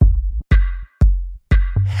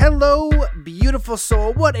Hello, beautiful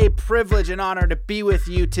soul. What a privilege and honor to be with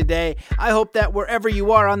you today. I hope that wherever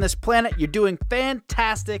you are on this planet, you're doing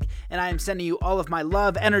fantastic, and I am sending you all of my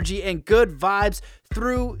love, energy, and good vibes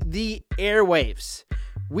through the airwaves.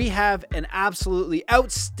 We have an absolutely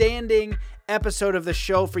outstanding episode of the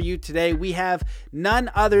show for you today. We have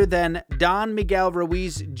none other than Don Miguel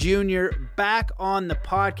Ruiz Jr. back on the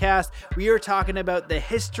podcast. We are talking about the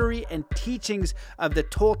history and teachings of the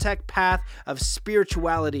Toltec path of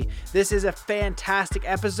spirituality. This is a fantastic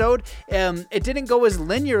episode. It didn't go as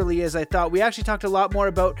linearly as I thought. We actually talked a lot more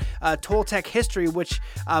about Toltec history, which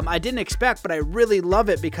I didn't expect, but I really love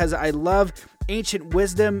it because I love ancient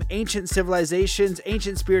wisdom, ancient civilizations,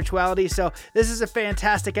 ancient spirituality. So this is a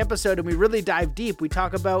fantastic episode, and we really dive deep. We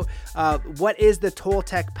talk about what is the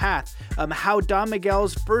Toltec path, how Don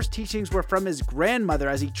Miguel's first teachings were from his grandmother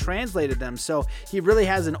as he translated them. So he really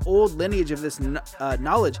has an old lineage of this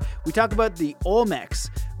knowledge. We talk about the Olmecs,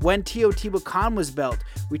 when Teotihuacan was built.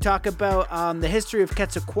 We talk about the history of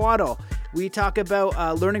Quetzalcoatl. We talk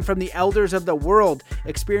about learning from the elders of the world,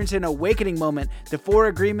 experiencing an awakening moment, the 4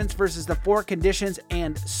 agreements versus the 4 conditions,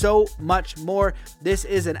 and so much more. This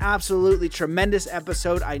is an absolutely tremendous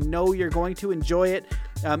episode. I know you're going to enjoy it.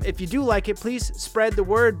 If you do like it, please spread the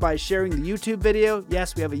word by sharing the YouTube video.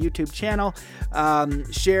 Yes, we have a YouTube channel.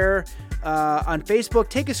 Share on Facebook,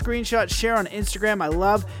 take a screenshot, share on Instagram. I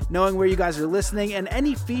love knowing where you guys are listening, and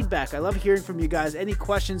any feedback. I love hearing from you guys. Any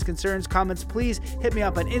questions, concerns, comments, please hit me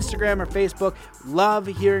up on Instagram or Facebook. Love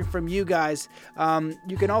hearing from you guys.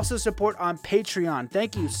 You can also support on Patreon.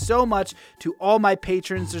 Thank you so much to all my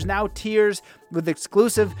patrons. There's now tiers with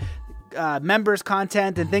exclusive members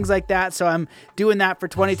content and things like that. So I'm doing that for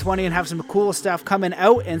 2020 and have some cool stuff coming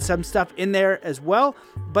out and some stuff in there as well.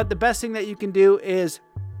 But the best thing that you can do is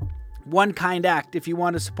one kind act. If you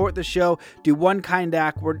want to support the show, do one kind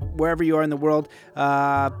act wherever you are in the world.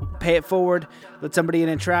 Pay it forward. Let somebody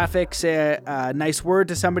in traffic say a nice word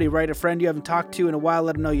to somebody. Write a friend you haven't talked to in a while.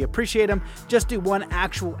 Let them know you appreciate them. Just do one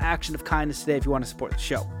actual action of kindness today if you want to support the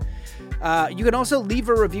show. You can also leave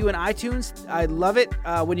a review in iTunes. I love it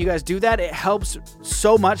when you guys do that. It helps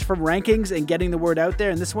so much from rankings and getting the word out there.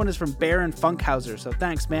 And this one is from Baron Funkhauser. So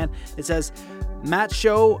thanks, man. It says, Matt's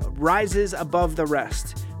show rises above the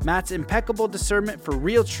rest. Matt's impeccable discernment for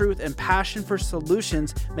real truth and passion for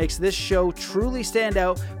solutions makes this show truly stand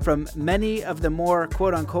out from many of the more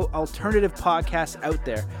quote-unquote alternative podcasts out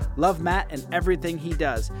there. Love Matt and everything he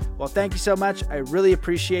does. Well, thank you so much. I really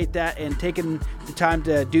appreciate that, and taking the time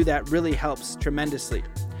to do that really helps tremendously.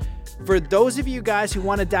 For those of you guys who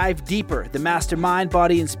want to dive deeper, the Mastermind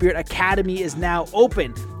Body and Spirit Academy is now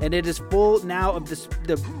open, and it is full now of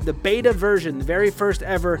the beta version, the very first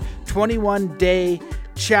ever 21-day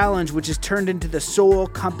challenge, which is turned into the Soul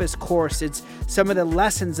Compass course. It's some of the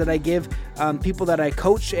lessons that I give people that I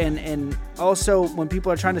coach, and also when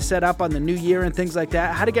people are trying to set up on the new year and things like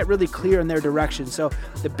that, how to get really clear in their direction. So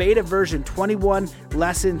the beta version, 21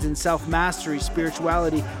 lessons in self-mastery,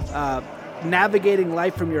 spirituality, navigating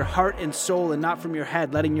life from your heart and soul and not from your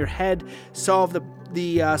head, letting your head solve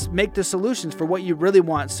make the solutions for what you really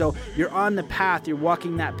want. So you're on the path, you're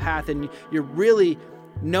walking that path, and you're really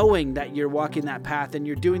knowing that you're walking that path and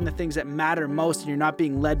you're doing the things that matter most, and you're not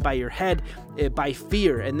being led by your head, by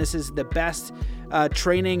fear. And this is the best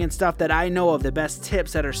training and stuff that I know of, the best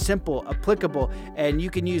tips that are simple, applicable, and you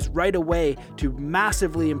can use right away to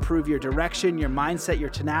massively improve your direction, your mindset, your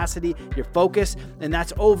tenacity, your focus. And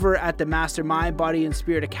that's over at the Mastermind Body and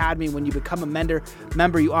Spirit Academy. When you become a member,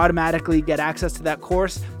 you automatically get access to that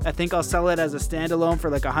course. I think I'll sell it as a standalone for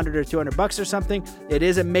like $100 or $200 or something. It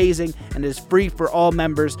is amazing and is free for all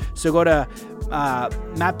members. So go to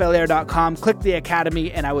mattbelair.com, click the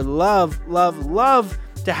Academy, and I would love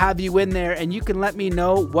to have you in there, and you can let me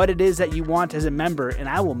know what it is that you want as a member, and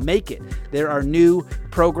I will make it. There are new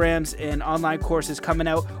programs and online courses coming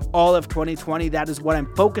out all of 2020. That is what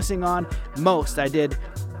I'm focusing on most. I did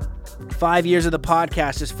 5 years of the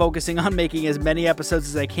podcast just focusing on making as many episodes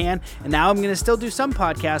as I can, and now I'm going to still do some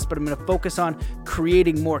podcasts, but I'm going to focus on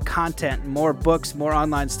creating more content, more books, more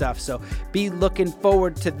online stuff. So be looking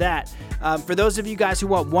forward to that. For those of you guys who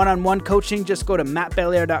want one-on-one coaching, just go to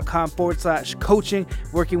mattbelair.com/coaching,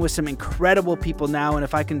 working with some incredible people now. And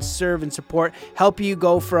if I can serve and support, help you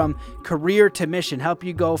go from career to mission, help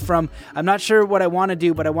you go from, I'm not sure what I want to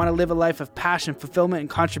do, but I want to live a life of passion, fulfillment, and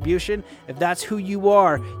contribution. If that's who you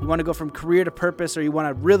are, you want to go from career to purpose, or you want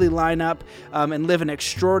to really line up and live an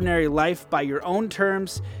extraordinary life by your own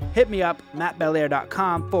terms, hit me up,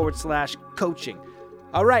 mattbelair.com/coaching.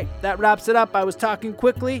 All right, that wraps it up. I was talking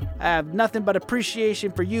quickly. I have nothing but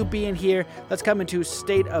appreciation for you being here. Let's come into a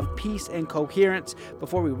state of peace and coherence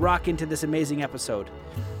before we rock into this amazing episode.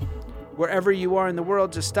 Wherever you are in the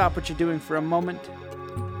world, just stop what you're doing for a moment.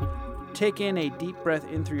 Take in a deep breath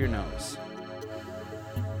in through your nose.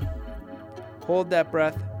 Hold that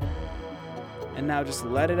breath. And now just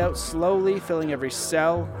let it out slowly, filling every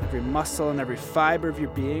cell, every muscle, and every fiber of your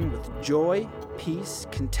being with joy, peace,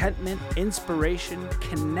 contentment, inspiration,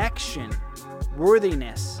 connection,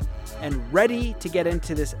 worthiness, and ready to get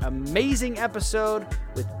into this amazing episode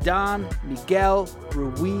with Don Miguel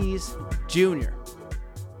Ruiz Jr.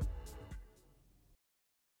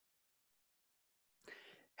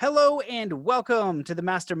 Hello and welcome to the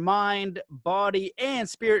Mastermind, Body, and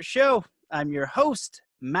Spirit Show. I'm your host,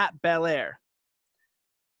 Matt Belair.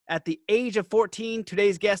 At the age of 14,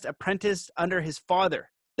 today's guest apprenticed under his father,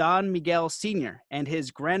 Don Miguel Sr., and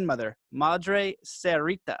his grandmother, Madre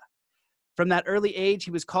Sarita. From that early age,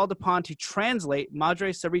 he was called upon to translate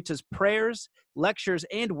Madre Sarita's prayers, lectures,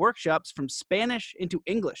 and workshops from Spanish into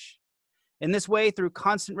English. In this way, through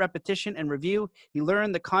constant repetition and review, he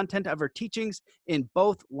learned the content of her teachings in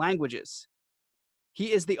both languages.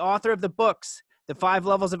 He is the author of the books, The 5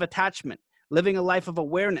 Levels of Attachment, Living a Life of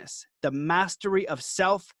Awareness, The Mastery of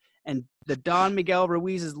Self, and the Don Miguel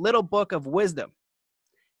Ruiz's Little Book of Wisdom.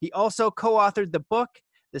 He also co-authored the book,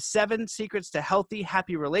 The 7 Secrets to Healthy,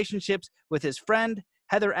 Happy Relationships, with his friend,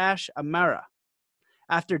 Heather Ash Amara.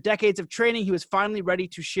 After decades of training, he was finally ready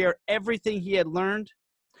to share everything he had learned.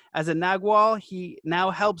 As a Nagual, he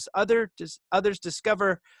now helps others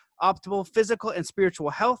discover optimal physical and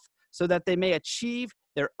spiritual health so that they may achieve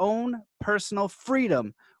their own personal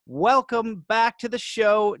freedom. Welcome back to the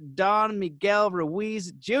show, Don Miguel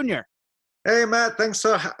Ruiz Jr. Hey, Matt, thanks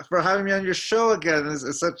for having me on your show again.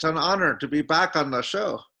 It's such an honor to be back on the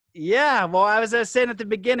show. Yeah, well, I was saying at the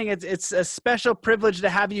beginning, it's a special privilege to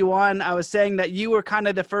have you on. I was saying that you were kind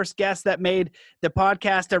of the first guest that made the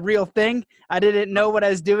podcast a real thing. I didn't know what I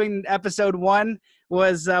was doing. Episode 1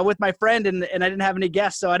 was with my friend, and I didn't have any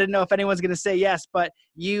guests, so I didn't know if anyone's going to say yes, but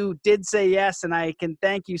you did say yes, and I can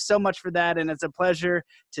thank you so much for that, and it's a pleasure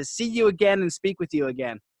to see you again and speak with you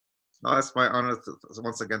again. Oh, it's my honor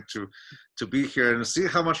once again to be here and see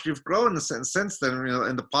how much you've grown since then. You know,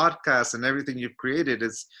 in the podcast and everything you've created.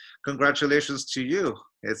 It's congratulations to you.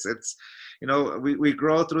 It's you know, we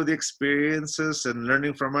grow through the experiences and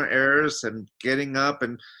learning from our errors and getting up.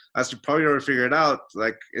 And as you probably already figured out,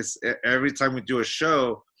 like it's every time we do a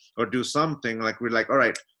show or do something, like we're like, all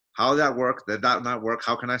right, how did that work? Did that not work?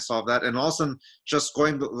 How can I solve that? And also just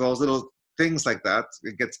going those little things like that,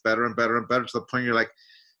 it gets better and better and better to the point you're like,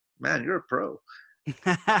 man, you're a pro.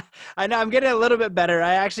 I know, I'm getting a little bit better.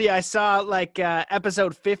 I saw like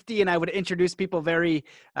episode 50 and I would introduce people very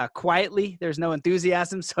quietly. There's no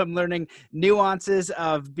enthusiasm. So I'm learning nuances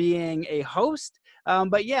of being a host.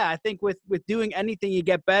 But yeah, I think with doing anything, you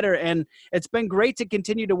get better. And it's been great to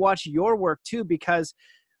continue to watch your work too, because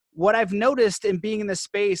what I've noticed in being in this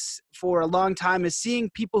space for a long time is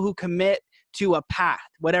seeing people who commit to a path,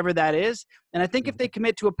 whatever that is. And I think if they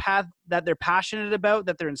commit to a path that they're passionate about,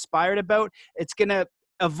 that they're inspired about, it's going to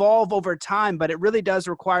evolve over time, but it really does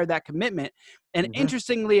require that commitment. And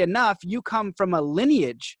interestingly enough, you come from a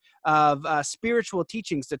lineage of spiritual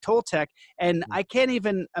teachings, the Toltec, and I can't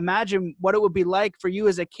even imagine what it would be like for you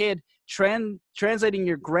as a kid translating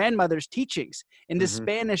your grandmother's teachings into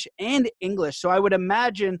Spanish and English. So I would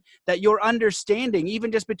imagine that your understanding,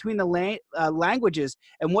 even just between the languages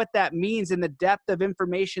and what that means and the depth of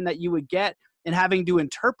information that you would get and having to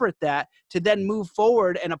interpret that to then move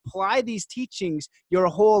forward and apply these teachings your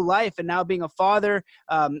whole life. And now being a father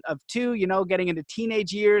of 2, you know, getting into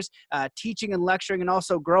teenage years, teaching and lecturing and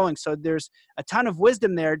also growing. So there's a ton of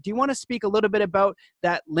wisdom there. Do you want to speak a little bit about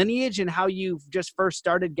that lineage and how you just first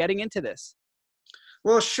started getting into this?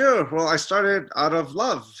 Well, sure. Well, I started out of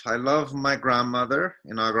love. I love my grandmother,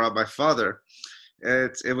 you know, I grew up by my father.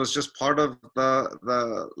 It was just part of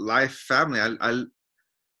the life family.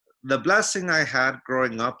 The blessing I had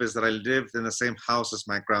growing up is that I lived in the same house as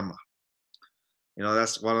my grandma. You know,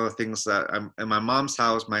 that's one of the things that in my mom's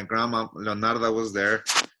house, my grandma, Leonarda, was there,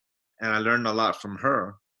 and I learned a lot from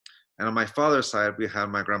her. And on my father's side, we had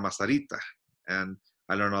my grandma Sarita, and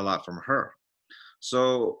I learned a lot from her.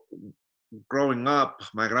 So growing up,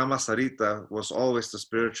 my grandma Sarita was always the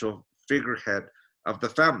spiritual figurehead of the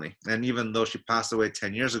family. And even though she passed away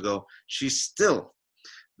 10 years ago, she's still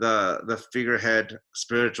the figurehead,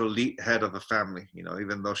 spiritual lead head of the family. You know,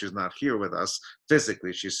 even though she's not here with us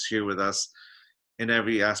physically, she's here with us in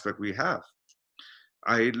every aspect we have.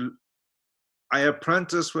 I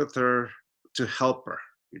apprenticed with her to help her.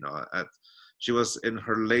 You know, She was in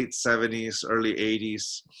her late 70s, early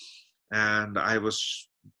 80s, and I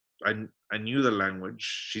knew the language.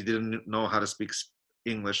 She didn't know how to speak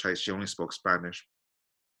English. She only spoke Spanish.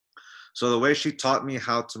 So the way she taught me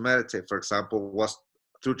how to meditate, for example, was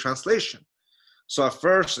through translation. So at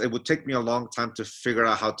first, it would take me a long time to figure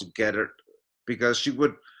out how to get it, because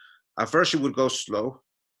at first she would go slow,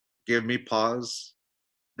 give me pause.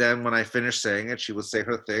 Then when I finished saying it, she would say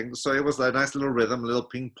her thing. So it was a nice little rhythm, a little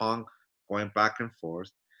ping pong going back and forth.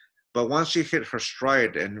 But once she hit her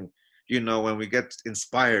stride, and when we get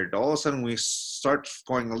inspired, all of a sudden we start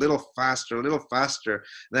going a little faster,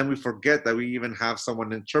 then we forget that we even have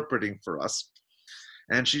someone interpreting for us.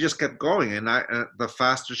 And she just kept going, and the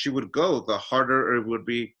faster she would go, the harder it would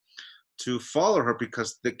be to follow her,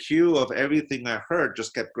 because the cue of everything I heard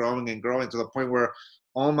just kept growing and growing, to the point where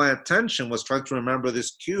all my attention was trying to remember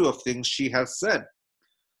this cue of things she had said.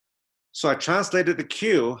 So I translated the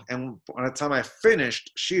cue, and by the time I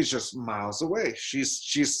finished, she's just miles away.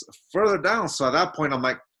 She's further down. So at that point, I'm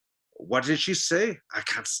like, what did she say? I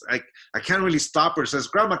can't really stop her. She says,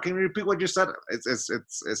 Grandma, can you repeat what you said?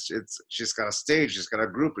 She's got a stage, she's got a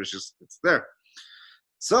group, it's there.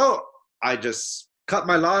 So I just cut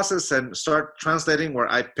my losses and start translating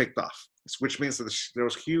where I picked off, which means that there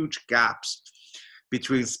was huge gaps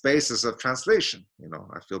between spaces of translation.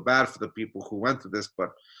 I feel bad for the people who went through this, but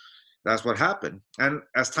that's what happened. And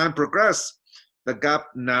as time progressed, the gap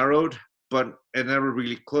narrowed, but it never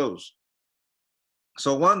really closed.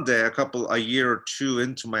 So one day, a year or two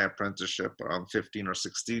into my apprenticeship, around 15 or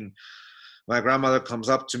 16, my grandmother comes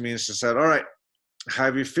up to me and she said, all right,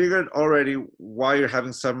 have you figured already why you're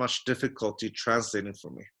having so much difficulty translating for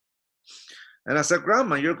me? And I said,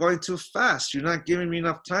 Grandma, you're going too fast. You're not giving me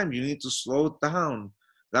enough time. You need to slow it down.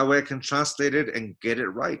 That way I can translate it and get it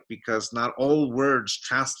right, because not all words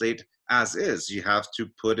translate as is. You have to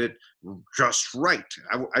put it just right.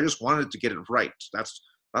 I just wanted to get it right. That's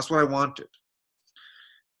what I wanted.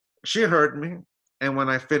 She heard me, and when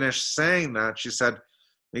I finished saying that, she said,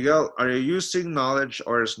 Miguel, are you using knowledge,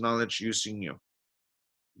 or is knowledge using you?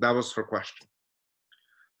 That was her question.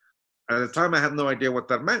 At the time, I had no idea what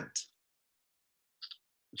that meant.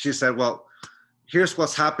 She said, well, here's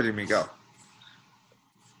what's happening, Miguel.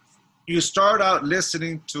 You start out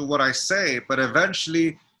listening to what I say, but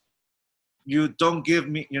eventually you're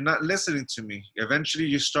not listening to me. Eventually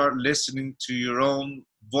you start listening to your own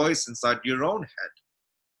voice inside your own head.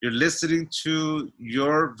 You're listening to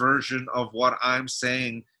your version of what I'm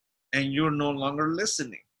saying, and you're no longer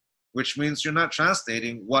listening, which means you're not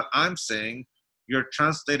translating what I'm saying. You're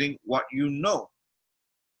translating what you know.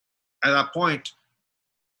 At that point,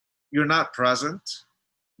 you're not present.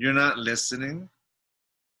 You're not listening.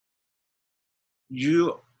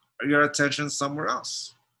 Your attention's somewhere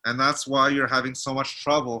else. And that's why you're having so much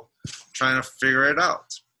trouble trying to figure it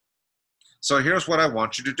out. So here's what I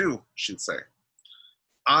want you to do, she'd say.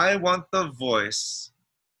 I want the voice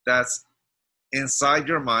that's inside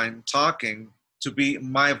your mind talking to be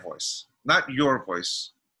my voice, not your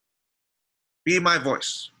voice. Be my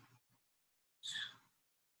voice.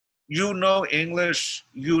 You know English,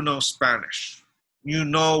 you know Spanish. You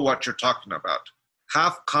know what you're talking about.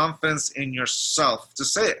 Have confidence in yourself to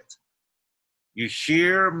say it. You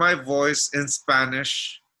hear my voice in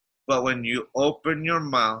Spanish, but when you open your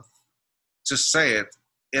mouth to say it,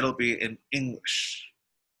 it'll be in English,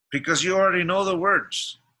 because you already know the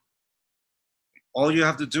words. All you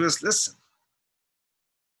have to do is listen.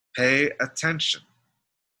 Pay attention.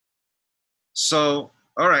 So,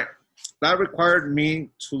 all right, that required me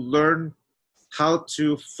to learn how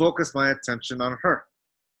to focus my attention on her.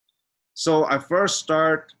 So I first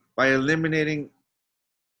start by eliminating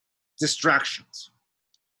distractions.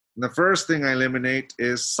 And the first thing I eliminate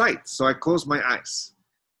is sight. So I close my eyes.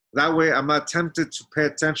 That way I'm not tempted to pay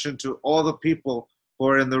attention to all the people who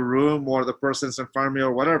are in the room or the persons in front of me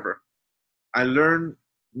or whatever. I learn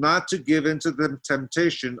not to give into the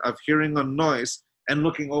temptation of hearing a noise and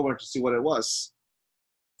looking over to see what it was.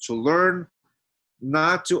 To learn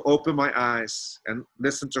not to open my eyes and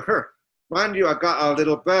listen to her. Mind you, I got a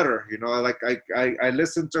little better, I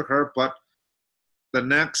listened to her, but the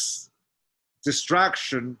next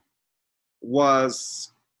distraction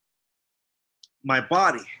was my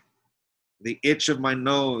body, the itch of my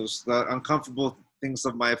nose, the uncomfortable things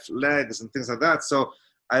of my legs and things like that. So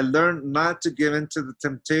I learned not to give into the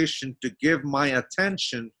temptation to give my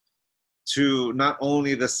attention to not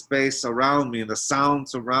only the space around me and the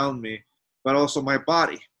sounds around me, but also my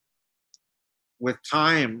body. With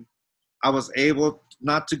time, I was able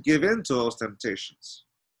not to give in to those temptations.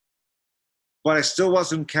 But I still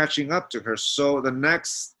wasn't catching up to her. So the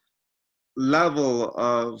next level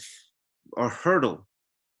of or hurdle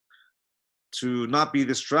to not be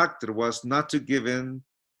distracted was not to give in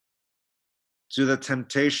to the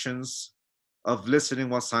temptations of listening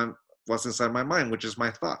what's inside my mind, which is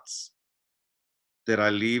my thoughts. Did I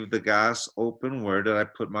leave the gas open? Where did I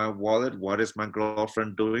put my wallet? What is my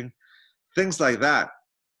girlfriend doing? Things like that.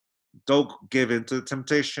 Don't give in to the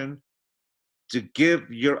temptation to give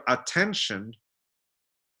your attention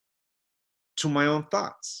to my own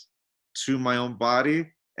thoughts, to my own body,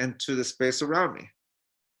 and to the space around me.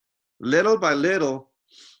 Little by little,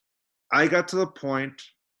 I got to the point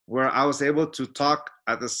where I was able to talk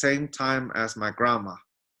at the same time as my grandma.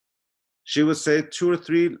 She would say 2 or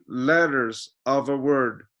 3 letters of a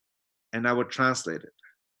word, and I would translate it.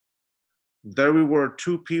 There we were,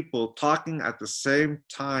 2 people talking at the same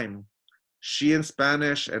time, she in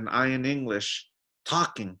Spanish and I in English,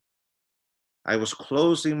 talking. I was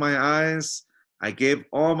closing my eyes. I gave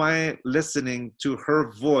all my listening to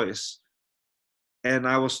her voice, and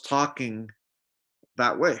I was talking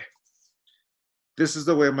that way. This is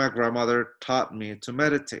the way my grandmother taught me to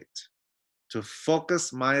meditate, to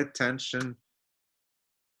focus my attention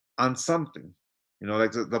on something. You know,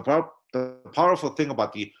 like the powerful thing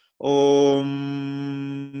about the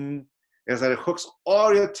Om is that it hooks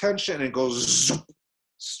all your attention and it goes zoom,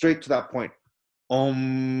 straight to that point.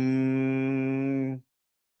 Om.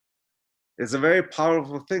 It's a very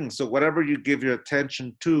powerful thing. So whatever you give your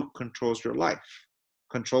attention to controls your life,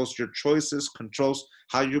 controls your choices, controls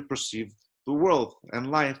how you perceive the world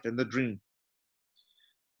and life and the dream.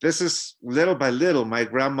 This is little by little, my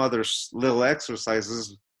grandmother's little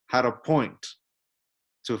exercises had a point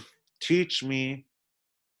to teach me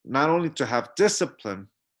not only to have discipline,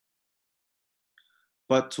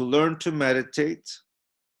 but to learn to meditate,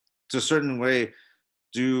 to a certain way,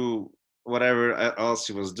 do whatever else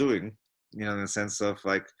she was doing, you know, in the sense of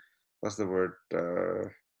like, what's the word?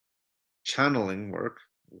 Channeling work,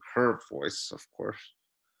 her voice, of course.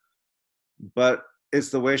 But it's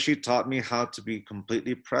the way she taught me how to be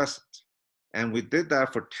completely present. And we did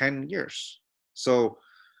that for 10 years. So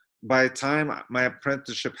by the time my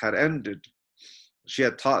apprenticeship had ended, she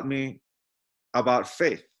had taught me about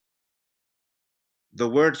faith. The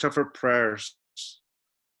words of her prayers,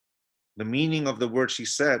 the meaning of the words she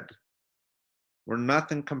said, were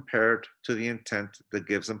nothing compared to the intent that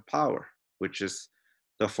gives them power, which is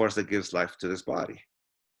the force that gives life to this body.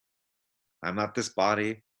 I'm not this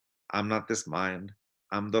body. I'm not this mind.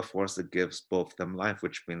 I'm the force that gives both them life,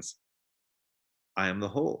 which means I am the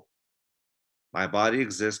whole. My body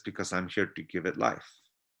exists because I'm here to give it life.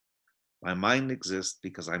 My mind exists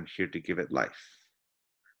because I'm here to give it life.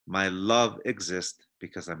 My love exists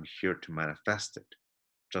because I'm here to manifest it,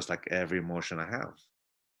 just like every emotion I have.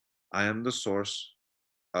 I am the source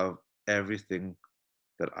of everything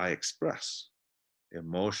that I express.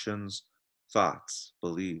 Emotions, thoughts,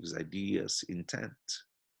 beliefs, ideas, intent,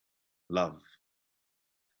 love.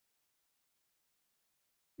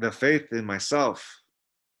 The faith in myself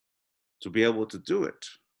to be able to do it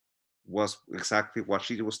was exactly what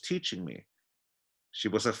she was teaching me. She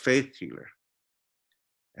was a faith healer.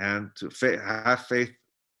 And to have faith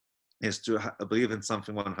is to believe in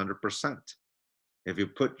something 100%. If you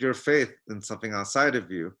put your faith in something outside of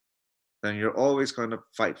you, then you're always going to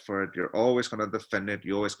fight for it. You're always going to defend it.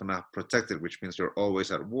 You're always going to protect it, which means you're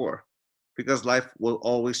always at war. Because life will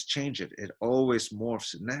always change it. It always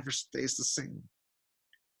morphs. It never stays the same.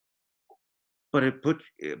 But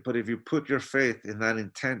if you put your faith in that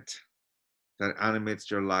intent that animates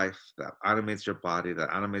your life, that animates your body,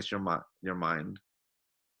 that animates your mind,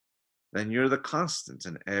 then you're the constant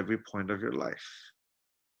in every point of your life.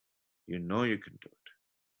 You know you can do it.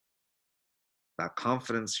 That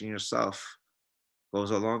confidence in yourself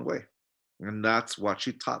goes a long way. And that's what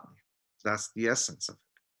she taught me. That's the essence of it.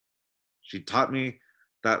 She taught me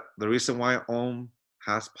that the reason why Om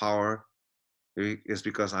has power is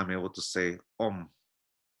because I'm able to say Om.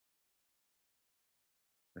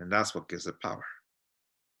 And that's what gives it power.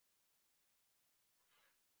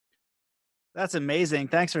 That's amazing.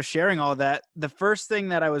 Thanks for sharing all that. The first thing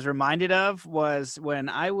that I was reminded of was when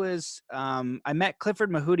I met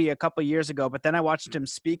Clifford Mahudi a couple years ago, but then I watched him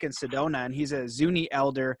speak in Sedona, and he's a Zuni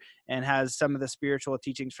elder and has some of the spiritual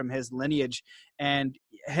teachings from his lineage. And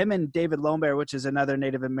him and David Lomber, which is another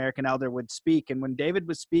Native American elder, would speak. And when David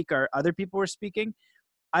would speak or other people were speaking,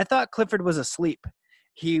 I thought Clifford was asleep.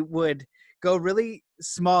 He would go really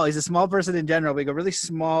small. He's a small person in general, but he go really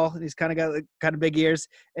small. He's kind of got kind of big ears,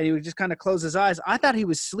 and he would just kind of close his eyes. I thought he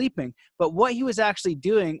was sleeping, but what he was actually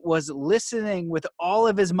doing was listening with all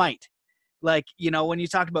of his might. Like, you know, when you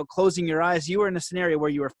talked about closing your eyes, you were in a scenario where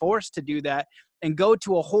you were forced to do that. and go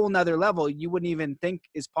to a whole nother level you wouldn't even think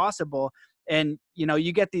is possible. And,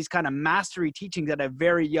 you get these kind of mastery teachings at a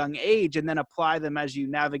very young age and then apply them as you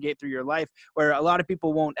navigate through your life, where a lot of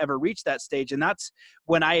people won't ever reach that stage. And that's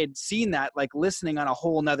when I had seen that, like listening on a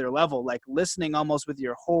whole nother level, like listening almost with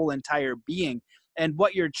your whole entire being. And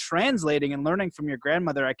what you're translating and learning from your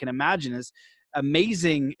grandmother, I can imagine, is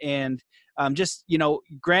amazing. And just,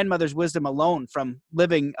 grandmother's wisdom alone from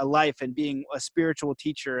living a life and being a spiritual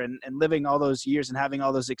teacher and living all those years and having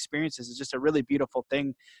all those experiences is just a really beautiful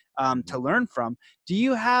thing to learn from. Do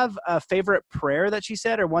you have a favorite prayer that she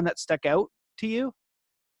said, or one that stuck out to you?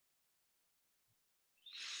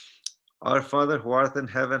 Our Father who art in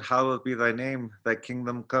heaven, hallowed be thy name. Thy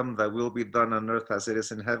kingdom come, thy will be done on earth as it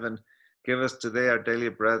is in heaven. Give us today our daily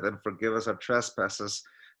bread, and forgive us our trespasses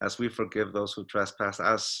as we forgive those who trespass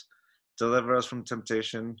us. Deliver us from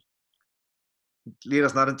temptation. Lead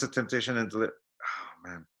us not into temptation and deliver. Oh,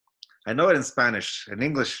 man. I know it in Spanish. In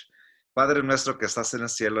English, Padre nuestro que estás en el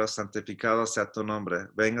cielo, santificado sea tu nombre.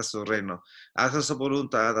 Venga su reino. Haz su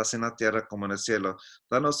voluntad, así en la tierra como en el cielo.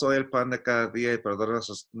 Danos hoy el pan de cada día y perdona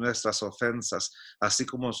nuestras ofensas, así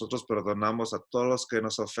como nosotros perdonamos a todos los que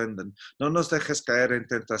nos ofenden. No nos dejes caer en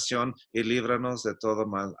tentación y líbranos de todo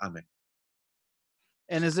mal. Amen.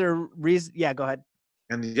 And is there a reason? Yeah, go ahead.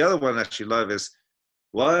 And the other one that she loved is,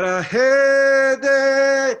 what a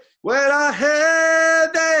heyday, what a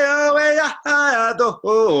heyday, we a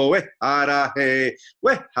do, we a hey,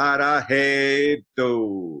 we a hey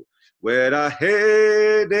do, what a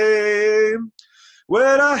heyday,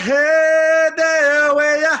 what a heyday, we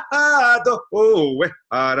a do, we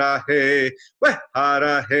a hey, we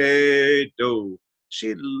a hey do.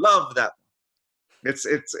 She loved that.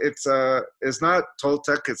 It's not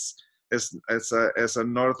Toltec. It's a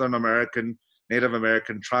Northern American, Native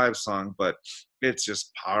American tribe song, but it's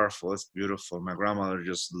just powerful. It's beautiful. My grandmother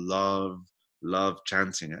just loved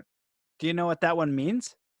chanting it. Do you know what that one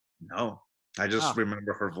means? No, I just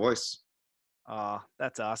remember her voice. Oh,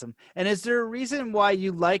 that's awesome. And is there a reason why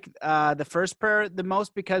you like the first prayer the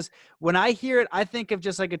most? Because when I hear it, I think of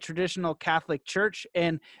just like a traditional Catholic church.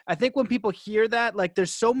 And I think when people hear that, like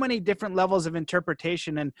there's so many different levels of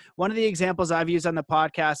interpretation. And one of the examples I've used on the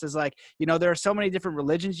podcast is like, there are so many different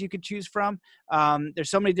religions you could choose from.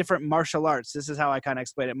 There's so many different martial arts. This is how I kind of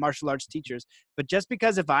explain it, martial arts teachers. But just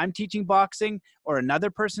because if I'm teaching boxing or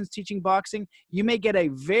another person's teaching boxing, you may get a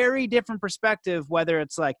very different perspective, whether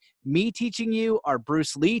it's like me teaching you or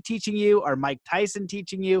Bruce Lee teaching you or Mike Tyson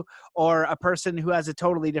teaching you or a person who has a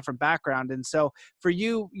totally different background. And so for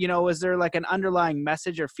you, is there like an underlying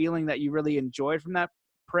message or feeling that you really enjoyed from that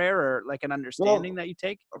prayer, or like an understanding that you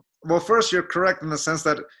take? Well, first, you're correct in the sense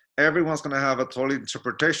that everyone's going to have a total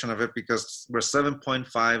interpretation of it, because we're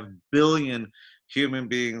 7.5 billion human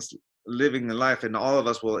beings living in life, and all of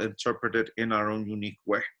us will interpret it in our own unique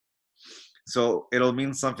way. So it'll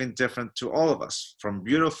mean something different to all of us, from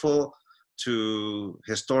beautiful to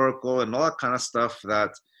historical and all that kind of stuff, that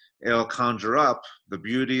it'll conjure up the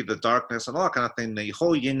beauty, the darkness, and all that kind of thing, the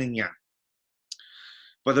whole yin and yang.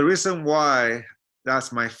 But the reason why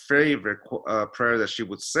that's my favorite prayer that she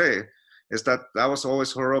would say is that was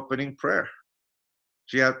always her opening prayer.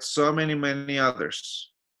 She had so many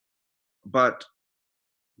others, but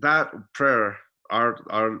that prayer,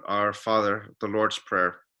 our Father, the Lord's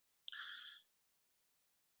Prayer,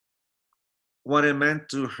 what it meant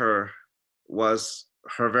to her was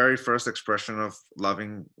her very first expression of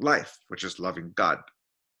loving life, which is loving God.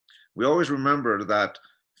 We always remember that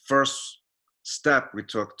first step we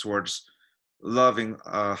took towards loving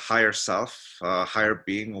a higher self, a higher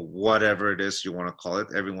being, whatever it is you want to call it.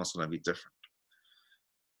 Everyone's going to be different.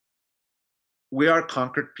 We are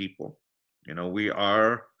conquered people. We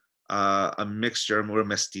are a mixture. We're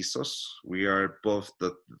mestizos. We are both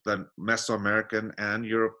the Mesoamerican and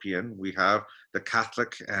European. We have the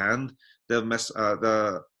Catholic and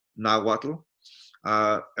the Nahuatl.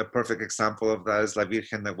 A perfect example of that is La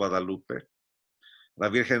Virgen de Guadalupe. La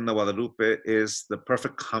Virgen de Guadalupe is the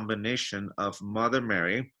perfect combination of Mother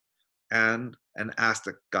Mary and an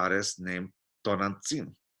Aztec goddess named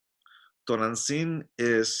Tonantzin. Tonantzin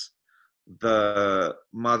is the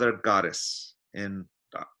mother goddess in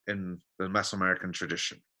the Mesoamerican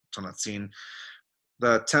tradition. Tonantzin.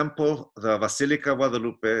 The temple, the Basilica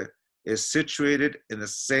Guadalupe, is situated in the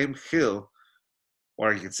same hill,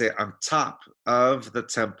 or you can say on top of the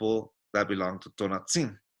temple that belonged to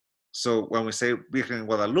Tonantzin. So when we say Virgen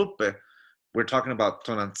Guadalupe, we're talking about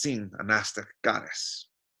Tonantzin, an Aztec goddess.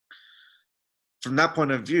 From that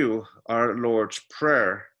point of view, our Lord's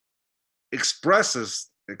Prayer expresses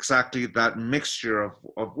exactly that mixture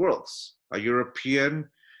of worlds, a European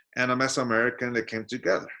and a Mesoamerican that came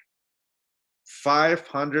together.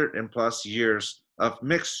 500 and plus years of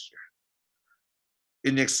mixture.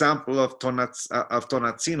 In the example of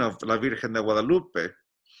Tonatzin, of La Virgen de Guadalupe,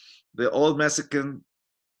 the old Mexican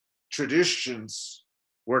traditions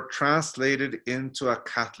were translated into a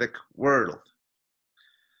Catholic world.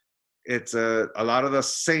 It's a lot of the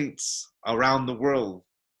saints around the world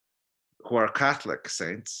who are Catholic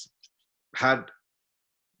saints had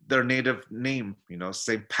their native name.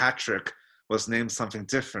 St. Patrick was named something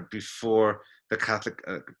different before the Catholic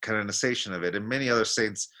canonization of it, and many other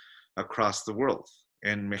saints across the world.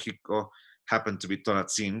 In Mexico happened to be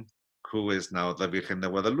Tonatzin, who is now La Virgen de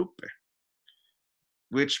Guadalupe,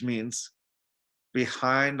 which means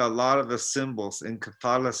behind a lot of the symbols in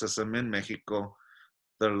Catholicism in Mexico,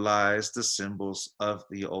 there lies the symbols of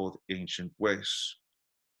the old ancient ways.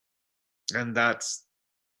 And that's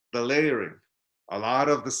the layering. A lot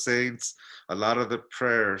of the saints, a lot of the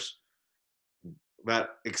prayers that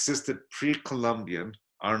existed pre-Columbian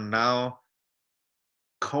are now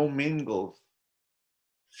commingled,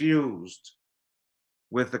 fused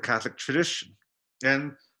with the Catholic tradition.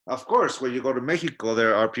 And of course, when you go to Mexico,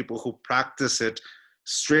 there are people who practice it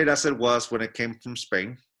straight as it was when it came from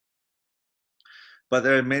Spain. But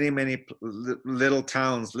there are many, many little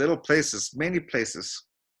towns, little places, many places.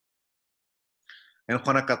 And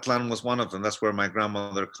Juanacatlan was one of them. That's where my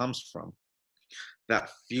grandmother comes from. That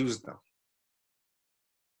fused them.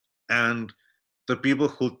 And the people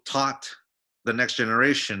who taught the next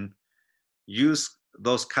generation use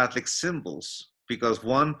those Catholic symbols because,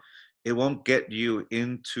 one, it won't get you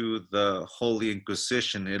into the Holy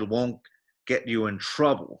Inquisition. It won't get you in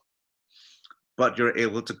trouble, but you're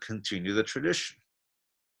able to continue the tradition.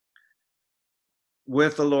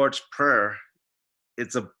 With the Lord's Prayer,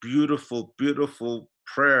 it's a beautiful, beautiful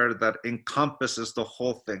prayer that encompasses the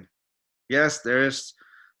whole thing. Yes, there is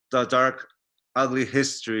the dark, ugly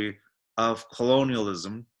history of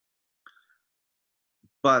colonialism,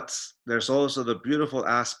 but there's also the beautiful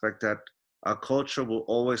aspect that a culture will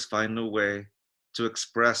always find a way to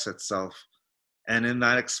express itself. And in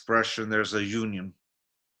that expression, there's a union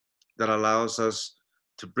that allows us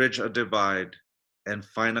to bridge a divide and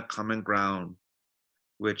find a common ground,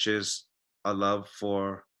 which is a love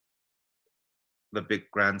for the big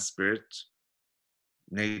grand spirit,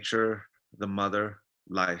 nature, the mother,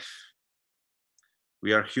 life.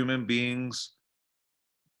 We are human beings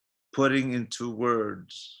putting into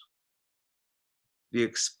words the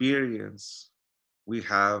experience we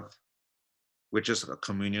have, which is a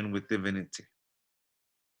communion with divinity.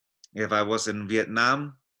 If I was in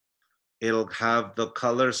Vietnam, it'll have the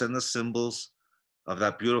colors and the symbols of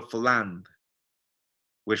that beautiful land,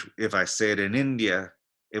 which if I say it in India,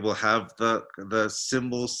 it will have the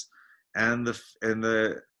symbols and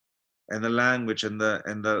the language and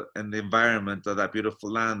the environment of that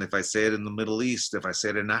beautiful land. If I say it in the Middle East, if I say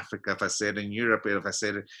it in Africa, if I say it in Europe, if I say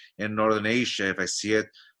it in Northern Asia, if I see it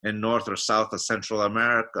in North or South or Central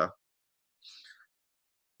America,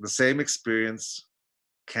 the same experience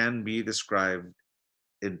can be described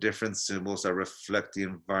in different symbols that reflect the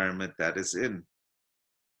environment that is in.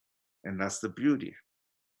 And that's the beauty.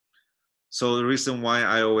 So the reason why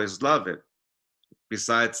I always love it,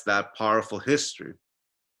 besides that powerful history,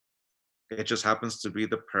 it just happens to be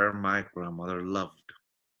the prayer my grandmother loved.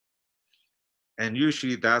 And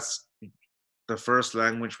usually that's the first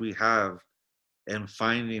language we have in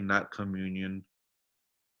finding that communion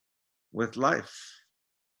with life,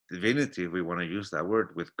 divinity, if we want to use that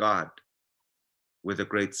word, with God, with a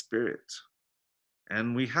great spirit.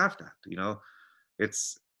 And we have that,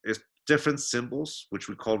 it's different symbols, which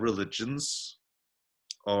we call religions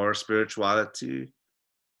or spirituality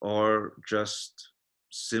or just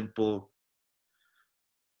simple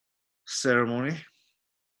ceremony,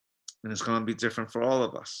 and it's going to be different for all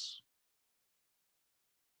of us.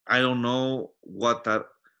 I don't know what that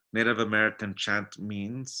Native American chant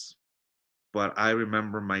means, but I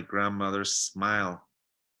remember my grandmother's smile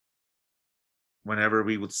whenever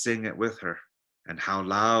we would sing it with her, and how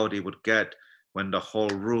loud it would get when the whole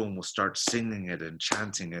room will start singing it and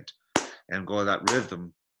chanting it and go that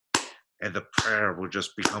rhythm, and the prayer will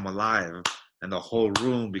just become alive and the whole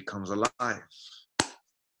room becomes alive.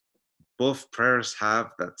 Both prayers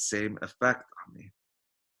have that same effect on me.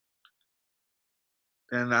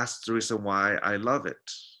 And that's the reason why I love it.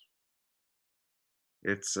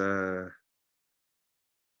 It's a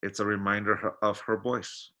reminder of her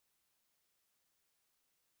voice.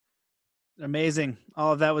 Amazing.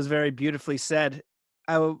 All of that was very beautifully said.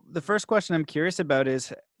 The first question I'm curious about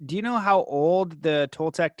is, do you know how old the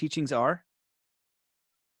Toltec teachings are?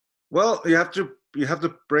 Well, you have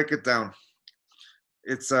to break it down.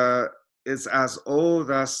 It's It's as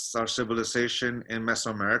old as our civilization in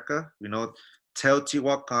Mesoamerica. You know,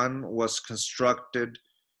 Teotihuacan was constructed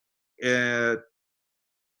uh,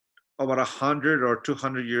 about 100 or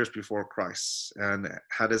 200 years before Christ, and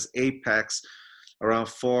had its apex around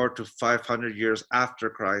 400 to 500 years after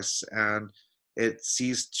Christ, and it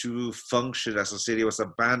ceased to function as a city. It was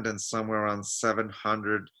abandoned somewhere around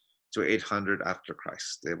 700 to 800 after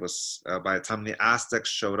Christ. It was by the time the Aztecs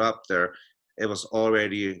showed up there, it was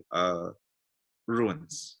already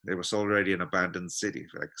ruins. It was already an abandoned city,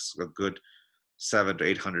 like a good 700 to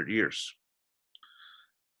 800 years.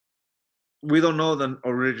 We don't know the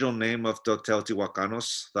original name of the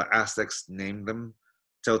Teotihuacanos. The Aztecs named them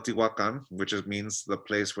Teotihuacan, which means the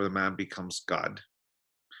place where the man becomes God.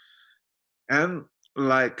 And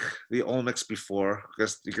like the Olmecs before,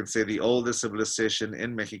 because you can say the oldest civilization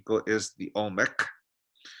in Mexico is the Olmec.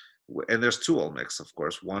 And there's two Olmecs, of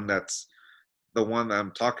course. One that's the one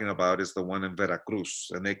I'm talking about is the one in Veracruz.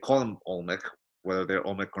 And they call them Olmec. Whether they're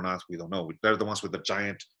Olmec or not, we don't know. They're the ones with the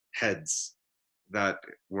giant heads that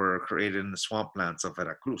were created in the swamplands of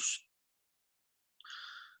Veracruz.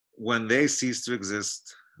 When they ceased to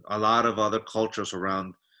exist, a lot of other cultures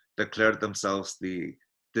around declared themselves the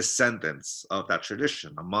descendants of that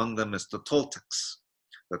tradition. Among them is the Toltecs,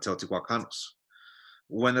 the Teotihuacanos.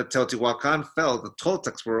 When the Teotihuacan fell, the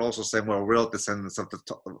Toltecs were also saying, well, we're real descendants of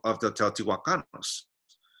the Teotihuacanos.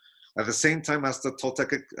 At the same time as the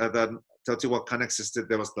Teotihuacan existed,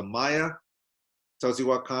 there was the Maya,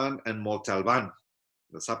 Teotihuacan, and Montalban,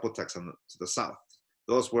 the Zapotecs to the south.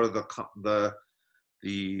 Those were the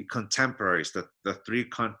contemporaries,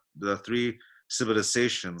 the three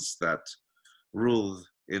civilizations that ruled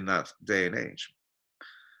in that day and age.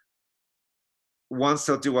 Once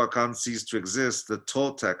Teotihuacan ceased to exist, the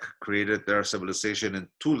Toltec created their civilization in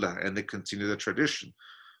Tula, and they continued the tradition.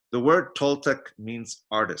 The word Toltec means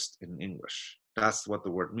artist in English. That's what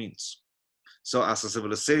the word means. So as a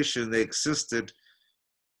civilization, they existed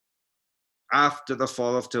after the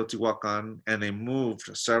fall of Teotihuacan, and they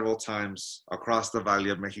moved several times across the Valley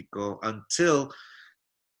of Mexico until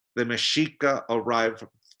the Mexica arrived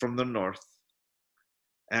from the north.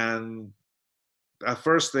 And at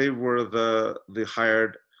first they were the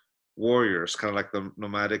hired warriors, kind of like the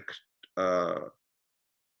nomadic, I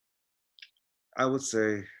would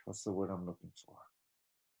say, what's the word I'm looking for?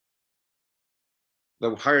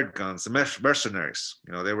 The hired guns, the mercenaries.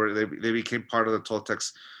 You know, they became part of the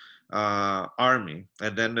Toltecs army,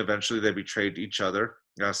 and then eventually they betrayed each other,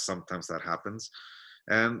 as sometimes that happens.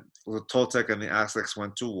 And the Toltec and the Aztecs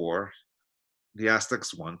went to war. The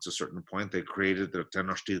Aztecs won to a certain point. They created the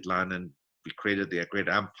Tenochtitlan, and we created the Great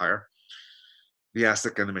Empire. The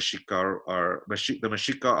Aztec and the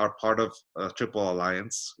Mexica are part of a triple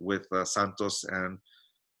alliance with Santos and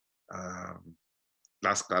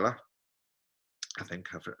Tlaxcala. I think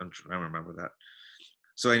I remember that.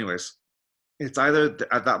 So, anyways, it's either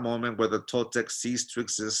at that moment where the Toltecs ceased to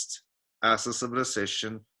exist as a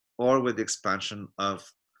civilization, or with the expansion of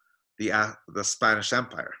the Spanish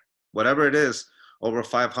Empire. Whatever it is, over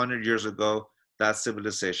 500 years ago, that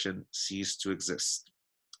civilization ceased to exist.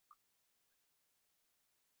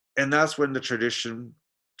 And that's when the tradition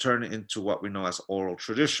turned into what we know as oral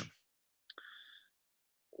tradition.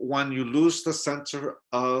 When you lose the center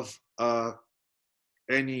of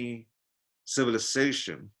any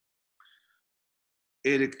civilization,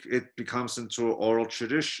 it becomes into oral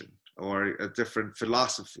tradition or a different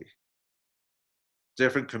philosophy.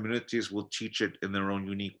 Different communities will teach it in their own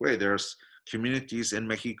unique way. There's communities in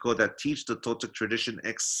Mexico that teach the Toltec tradition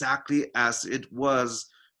exactly as it was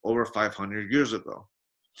over 500 years ago.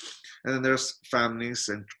 And then there's families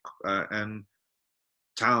and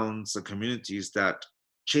towns and communities that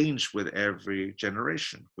change with every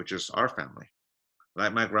generation, which is our family.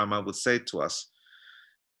 Like my grandma would say to us,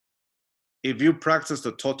 if you practice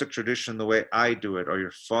the Toltec tradition the way I do it, or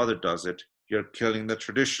your father does it, you're killing the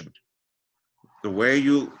tradition. The way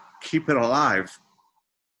you keep it alive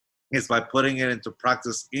is by putting it into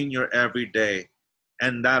practice in your everyday,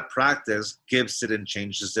 and that practice gives it and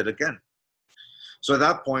changes it again. So at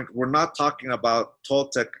that point, we're not talking about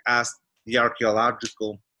Toltec as the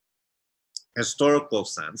archaeological, historical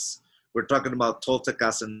sense. We're talking about Toltec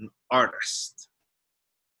as an artist,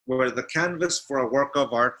 where the canvas for a work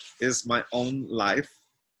of art is my own life,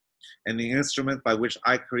 and the instrument by which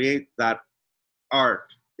I create that art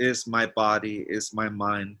is my body, is my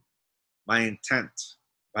mind, my intent,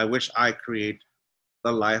 by which I create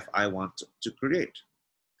the life I want to create.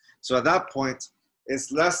 So at that point,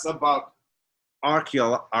 it's less about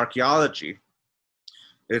archaeology.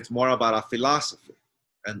 It's more about a philosophy,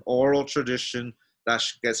 an oral tradition that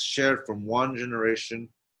gets shared from one generation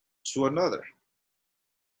to another.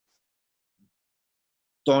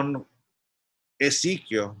 Don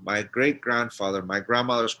Ezekiel, my great-grandfather, my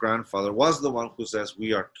grandmother's grandfather, was the one who says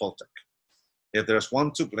we are Toltec. If there's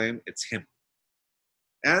one to blame, it's him.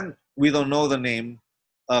 And we don't know the name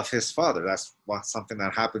of his father. That's something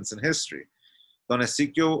that happens in history. Don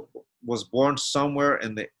Ezekiel was born somewhere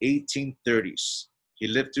in the 1830s. He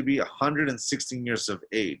lived to be 116 years of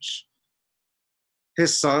age.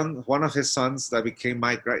 His son, one of his sons that became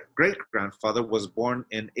my great-grandfather, was born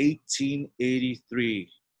in 1883,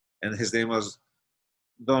 and his name was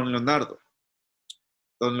Don Leonardo.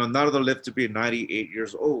 Don Leonardo lived to be 98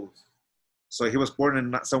 years old. So he was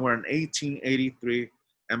born somewhere in 1883,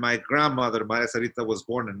 and my grandmother, Maria Sarita, was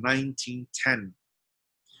born in 1910.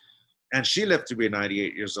 And she lived to be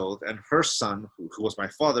 98 years old, and her son, who was my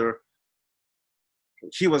father,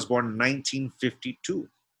 he was born in 1952.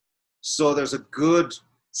 So there's a good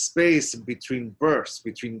space in between births,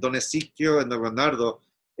 between Don Ezekiel and Don Leonardo,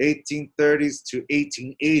 1830s to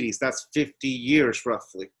 1880s. That's 50 years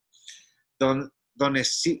roughly. Don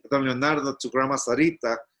Leonardo to Grandma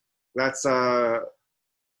Sarita, that's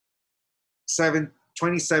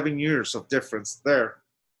 27 years of difference there.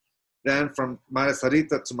 Then from Maria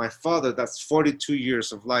Sarita to my father, that's 42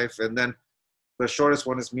 years of life. And then the shortest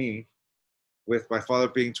one is me, with my father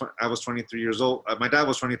being, I was 23 years old. My dad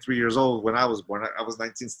was 23 years old when I was born. I was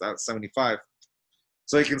 1975.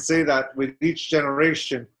 So you can say that with each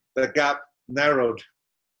generation, the gap narrowed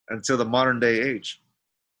until the modern day age.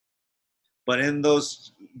 But in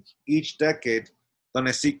those, each decade, Don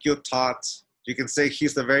Ezekiel taught, you can say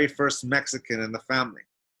he's the very first Mexican in the family.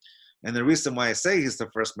 And the reason why I say he's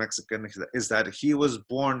the first Mexican is that he was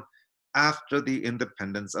born after the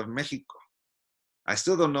independence of Mexico. I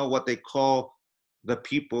still don't know what they call the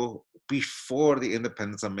people before the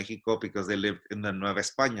independence of Mexico, because they lived in the Nueva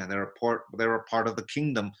España. They were part of the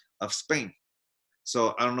kingdom of Spain.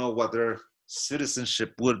 So I don't know what their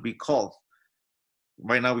citizenship would be called.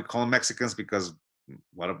 Right now we call them Mexicans because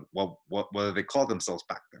what do they call themselves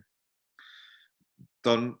back then?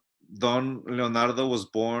 Don Leonardo was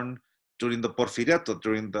born during the Porfiriato,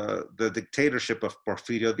 during the dictatorship of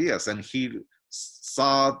Porfirio Diaz, and he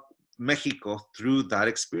saw Mexico through that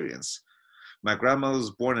experience. My grandmother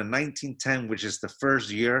was born in 1910, which is the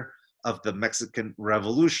first year of the Mexican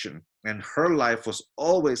Revolution, and her life was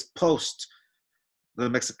always post the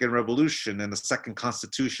Mexican Revolution and the second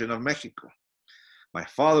Constitution of Mexico. My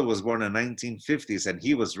father was born in the 1950s, and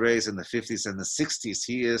he was raised in the 50s and the 60s.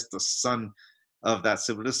 He is the son of that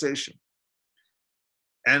civilization.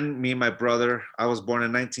 And me, my brother, I was born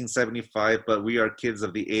in 1975, but we are kids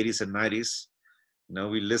of the 80s and 90s. You know,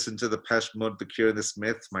 we listened to the Depeche Mode, The Cure, and The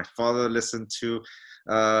Smiths. My father listened to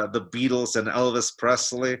the Beatles and Elvis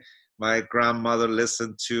Presley. My grandmother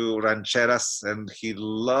listened to rancheras, and he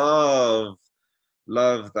loved.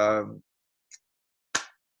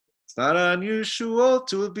 It's not unusual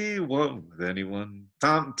to be one with anyone.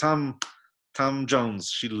 Tom Jones.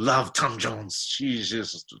 She loved Tom Jones. She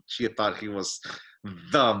thought he was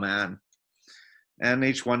the man. And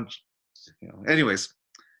each one, anyways,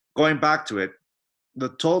 going back to it, the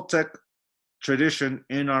Toltec tradition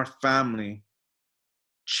in our family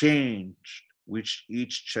changed with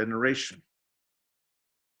each generation.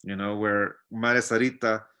 Where Maria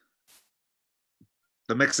Sarita,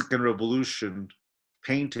 the Mexican Revolution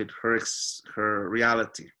painted her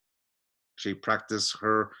reality. She practiced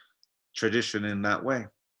her tradition in that way.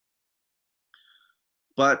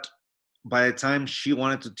 But by the time she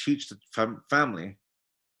wanted to teach the family,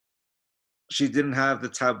 she didn't have the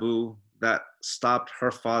taboo that stopped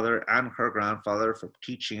her father and her grandfather from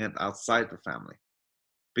teaching it outside the family.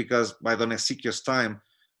 Because by Don Ezekiel's time,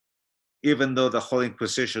 even though the Holy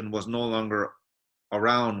Inquisition was no longer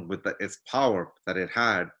around with its power that it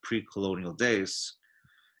had pre-colonial days,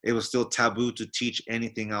 it was still taboo to teach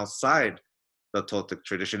anything outside the Toltec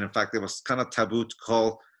tradition. In fact, it was kind of taboo to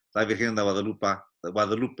call La Virgen de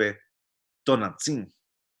Guadalupe Tonatzin.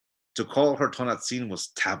 To call her Tonatzin was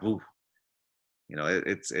taboo.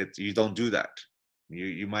 It's you don't do that.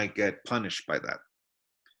 You might get punished by that.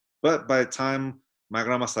 But by the time my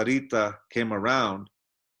grandma Sarita came around,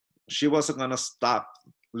 she wasn't going to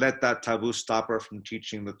let that taboo stop her from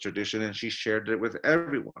teaching the tradition, and she shared it with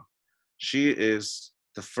everyone. She is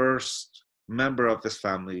the first member of this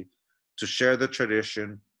family to share the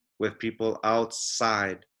tradition with people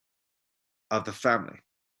outside of the family.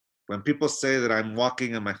 When people say that I'm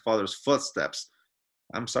walking in my father's footsteps,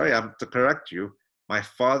 I'm sorry, I'm to correct you. My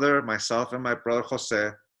father, myself, and my brother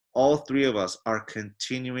Jose, all three of us are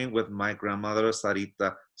continuing with my grandmother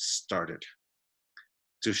Sarita started,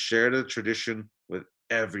 to share the tradition with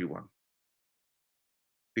everyone.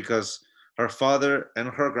 because her father and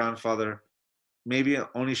her grandfather maybe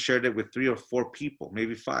only shared it with 3 or 4 people,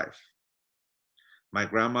 maybe 5. My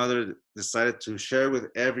grandmother decided to share with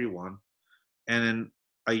everyone, and in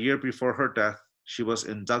a year before her death, she was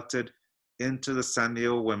inducted into the San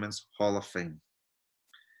Diego Women's Hall of Fame.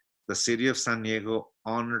 The city of San Diego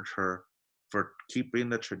honored her for keeping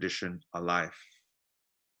the tradition alive.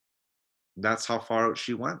 That's how far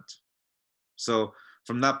she went. So,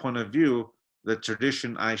 from that point of view, the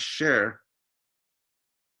tradition I share,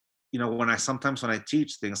 when I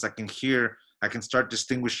teach things, I can start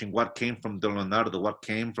distinguishing what came from Don Leonardo, what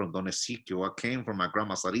came from Don Ezequiel, what came from my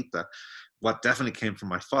grandma Sarita, what definitely came from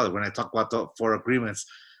my father. When I talk about the 4 agreements,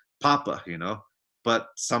 Papa, but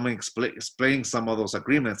someone explaining some of those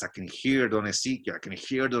agreements, I can hear Don Ezequiel, I can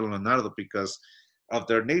hear Don Leonardo because of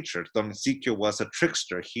their nature. Don Ezequiel was a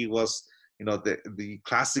trickster. He was, the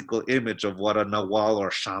classical image of what a Nahual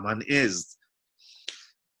or shaman is.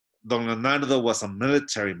 Don Leonardo was a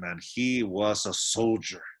military man. He was a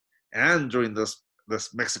soldier. And during this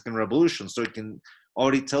Mexican Revolution, so you can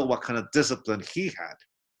already tell what kind of discipline he had.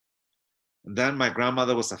 And then my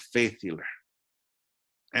grandmother was a faith healer.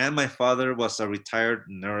 And my father was a retired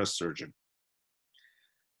neurosurgeon.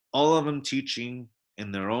 All of them teaching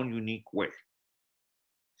in their own unique way.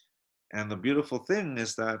 And the beautiful thing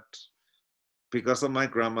is that because of my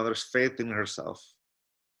grandmother's faith in herself,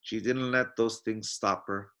 she didn't let those things stop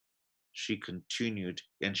her. She continued,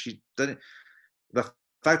 and she didn't. The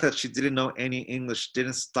fact that she didn't know any English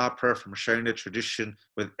didn't stop her from sharing the tradition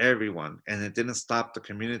with everyone, and it didn't stop the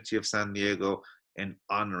community of San Diego in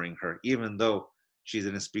honoring her, even though she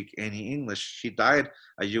didn't speak any English. She died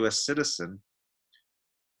a U.S. citizen,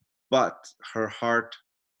 but her heart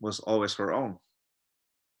was always her own,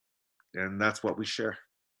 and that's what we share.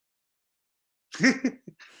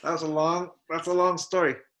 That's a long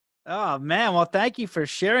story. Oh man, well thank you for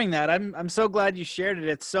sharing that. I'm so glad you shared it.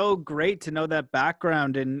 It's so great to know that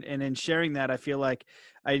background, and in sharing that I feel like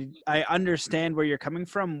I understand where you're coming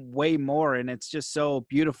from way more, and it's just so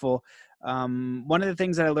beautiful. One of the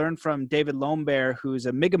things that I learned from David Lombert, who's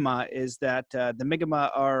a Mi'kmaq, is that the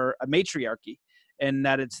Mi'kmaq are a matriarchy, and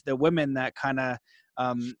that it's the women that kind of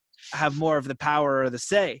um, have more of the power or the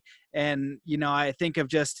say. And I think of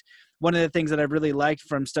just one of the things that I've really liked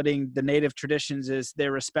from studying the native traditions is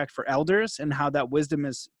their respect for elders and how that wisdom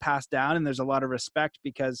is passed down. And there's a lot of respect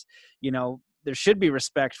because, there should be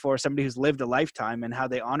respect for somebody who's lived a lifetime and how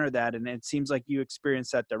they honor that. And it seems like you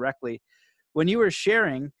experienced that directly. When you were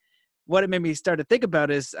sharing, what it made me start to think about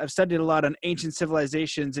is I've studied a lot on ancient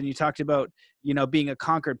civilizations, and you talked about, being a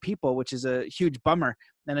conquered people, which is a huge bummer.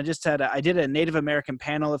 And I did a Native American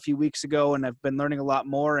panel a few weeks ago, and I've been learning a lot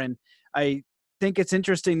more. And I think it's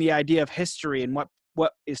interesting, the idea of history and what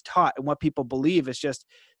is taught and what people believe is just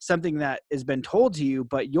something that has been told to you.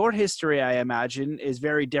 But your history, I imagine, is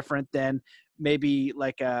very different than maybe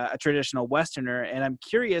like a traditional Westerner. And I'm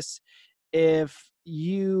curious if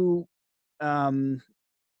you um,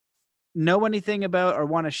 know anything about or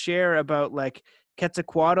want to share about like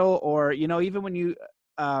Quetzalcoatl, or even when you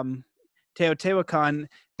um Teotihuacan,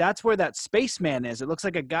 that's where that spaceman is. It looks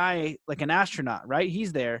like a guy, like an astronaut, right?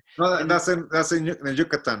 He's there. No, And that's in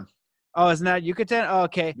Yucatan. oh, isn't that Yucatan? Oh,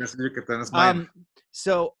 okay. That's in Yucatan. That's mine. Um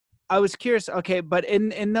so I was curious, okay, but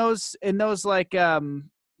in those like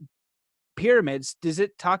pyramids, does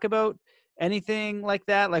it talk about anything like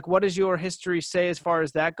that? Like, what does your history say as far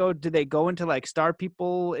as that go? Do they go into like star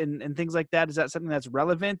people and things like that? Is that something that's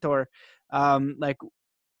relevant, or like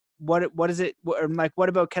what is it? Or like, what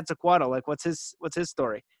about Quetzalcoatl? Like, what's his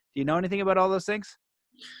story? Do you know anything about all those things?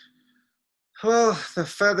 Well, the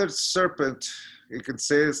feathered serpent, you can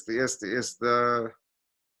say, is the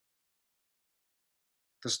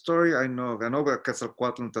story I know. I know about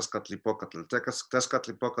Quetzalcoatl and Tezcatlipoca.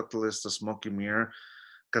 Tezcatlipoca is the smoky mirror.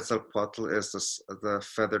 Quetzalcoatl is the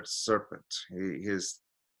feathered serpent. He is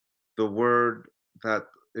the word that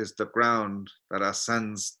is the ground that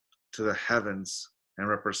ascends to the heavens and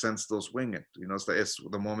represents those winged. It's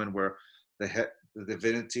the moment where the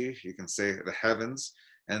divinity, you can say the heavens,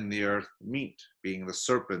 and the earth meet, being the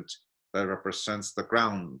serpent that represents the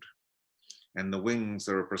ground, and the wings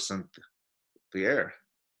that represent the air.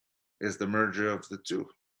 Is the merger of the two.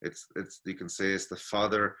 It's you can say it's the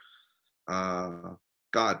Father,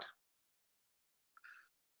 God.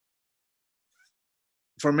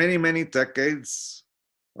 For many decades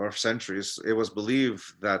or centuries, it was believed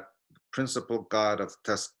that the principal god of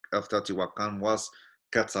Teotihuacan was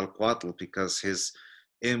Quetzalcoatl, because his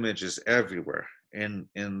image is everywhere in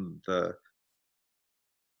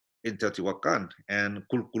Teotihuacan, and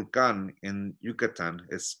Kulkulcan in Yucatan.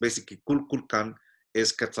 It's basically Kulkulcan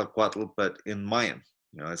is Quetzalcoatl, but in Mayan.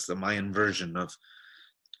 It's the Mayan version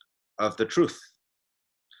of the truth.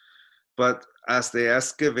 But as they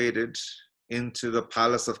excavated into the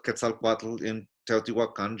palace of Quetzalcoatl in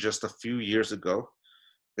Teotihuacan just a few years ago,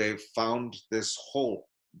 they found this hole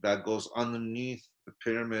that goes underneath the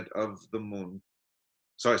pyramid of the moon.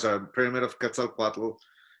 Sorry, pyramid of Quetzalcoatl.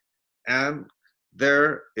 And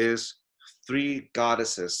there is 3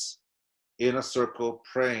 goddesses in a circle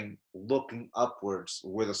praying, looking upwards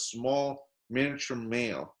with a small miniature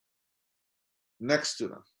male next to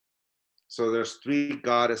them. So there's 3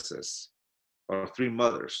 goddesses or 3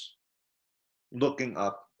 mothers looking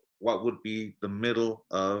up what would be the middle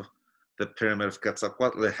of the pyramid of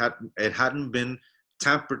Quetzalcoatl. It hadn't been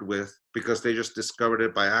tampered with because they just discovered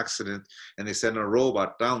it by accident, and they sent a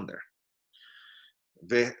robot down there.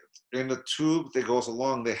 They, in the tube that goes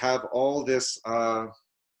along, they have all this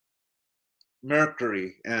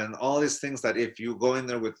mercury and all these things that if you go in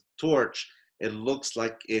there with a torch, it looks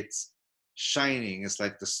like it's shining. It's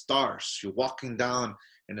like the stars. You're walking down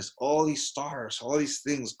and there's all these stars, all these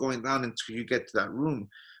things going down until you get to that room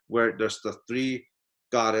where there's the 3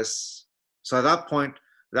 goddess. So at that point,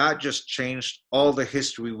 that just changed all the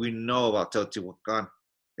history we know about Teotihuacan.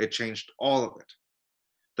 It changed all of it.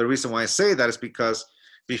 The reason why I say that is because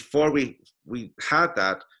before we had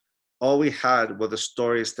that, all we had were the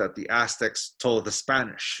stories that the Aztecs told the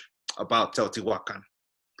Spanish about Teotihuacan.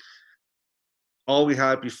 All we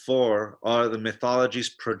had before are the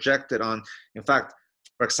mythologies projected on. In fact,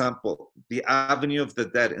 for example, the Avenue of the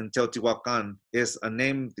Dead in Teotihuacan is a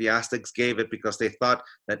name the Aztecs gave it because they thought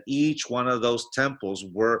that each one of those temples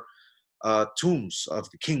were tombs of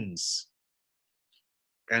the kings.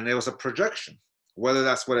 And it was a projection. Whether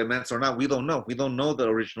that's what it meant or not, we don't know. We don't know the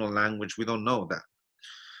original language. We don't know that.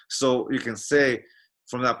 So you can say,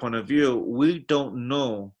 from that point of view, we don't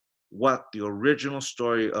know what the original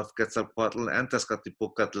story of Quetzalcoatl and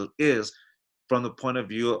Tezcatlipoca is from the point of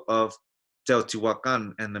view of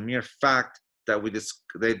Teotihuacan, and the mere fact that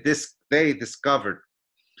they discovered,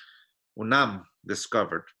 UNAM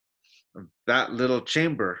discovered, that little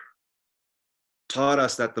chamber taught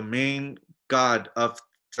us that the main god of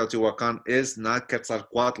Teotihuacan is not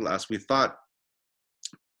Quetzalcoatl as we thought,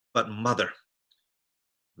 but Mother,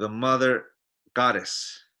 the Mother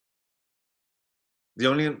Goddess.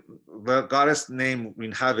 The goddess name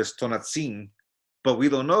we have is Tonantzin, but we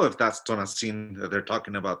don't know if that's Tonantzin that they're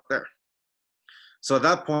talking about there. So at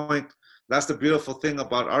that point, that's the beautiful thing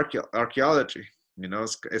about archaeology.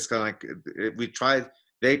 It's kind of like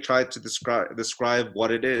they tried to describe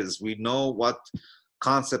what it is. We know what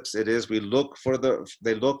concepts it is. They look for the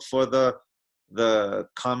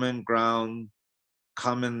common ground,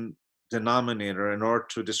 common denominator in order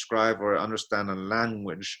to describe or understand a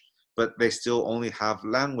language, but they still only have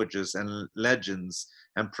languages and legends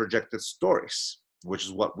and projected stories, which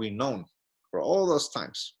is what we know for all those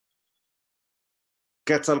times.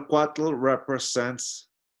 Quetzalcoatl represents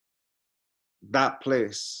that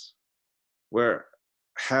place where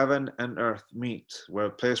heaven and earth meet, where a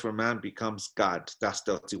place where man becomes God. That's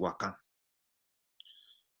Teotihuacan.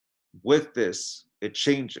 With this, it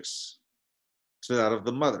changes to that of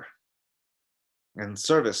the mother and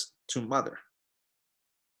service to Mother.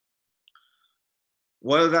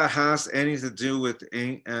 Whether that has anything to do with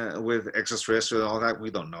extraterrestrial and all that, we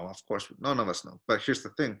don't know. Of course, none of us know. But here's the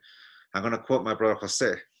thing. I'm going to quote my brother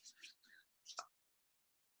Jose.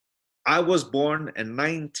 I was born in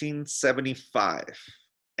 1975.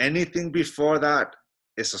 Anything before that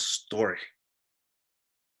is a story.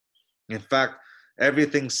 In fact,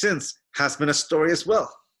 everything since has been a story as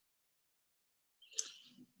well.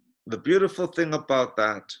 The beautiful thing about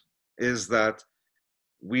that is that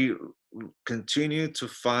we continue to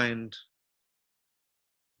find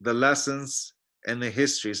the lessons and the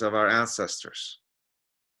histories of our ancestors.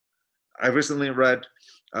 I recently read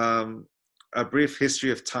A Brief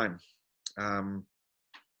History of Time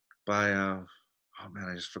by, oh man,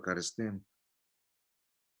 I just forgot his name.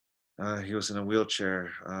 He was in a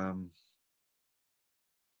wheelchair.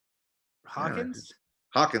 Hawkins?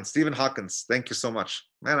 Stephen Hawkins. Thank you so much.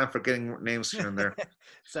 Man, I'm forgetting names here and there.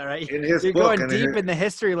 It's all right. In his You're book, going deep in the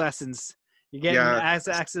history lessons. You're getting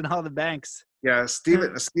access in all the banks. Yeah,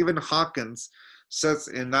 Stephen Hawkins says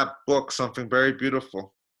in that book something very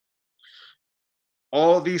beautiful.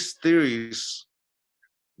 All these theories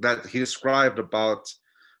that he described about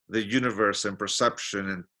the universe and perception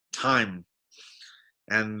and time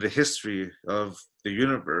and the history of the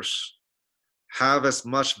universe have as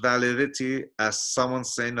much validity as someone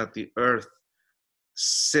saying that the earth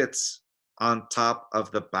sits on top of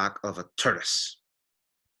the back of a tortoise,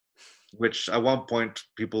 which at one point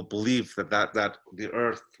people believed that the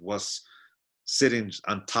earth was sitting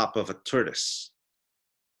on top of a tortoise,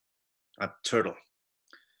 a turtle.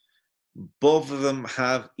 Both of them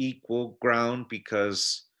have equal ground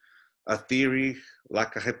because a theory,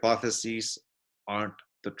 like a hypothesis, aren't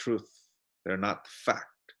the truth. They're not the fact.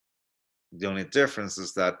 The only difference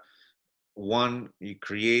is that one you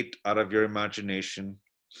create out of your imagination,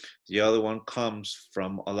 the other one comes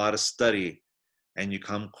from a lot of study, and you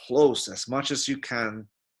come close as much as you can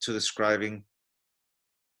to describing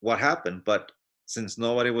what happened. But since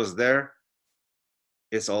nobody was there,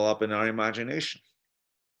 it's all up in our imagination.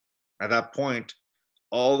 At that point,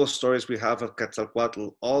 all the stories we have of Quetzalcoatl,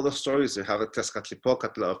 all the stories we have of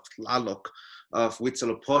Tezcatlipoca, of Tlaloc, of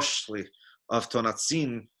Huitzilopochtli, of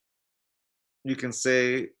Tonatzin, you can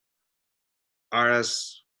say are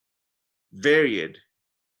as varied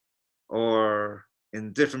or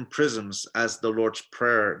in different prisms as the Lord's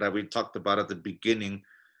Prayer that we talked about at the beginning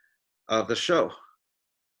of the show.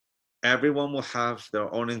 Everyone will have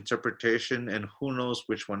their own interpretation, and who knows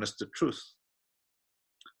which one is the truth.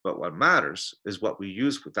 But what matters is what we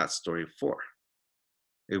use with that story for.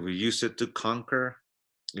 If we use it to conquer,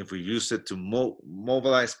 if we use it to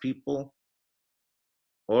mobilize people,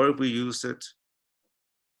 or if we use it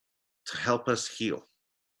to help us heal.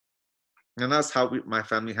 And that's how my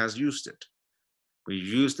family has used it. We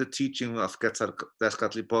use the teaching of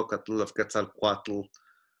Tezcatlipoca, of Quetzalcoatl,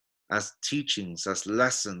 as teachings, as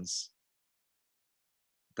lessons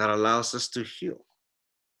that allows us to heal.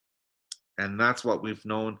 And that's what we've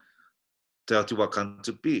known Teotihuacan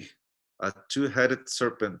to be, a two-headed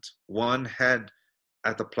serpent, one head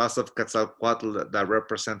at the Plaza of Quetzalcoatl that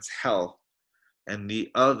represents hell, and the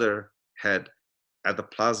other head at the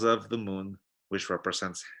Plaza of the Moon, which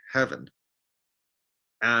represents heaven.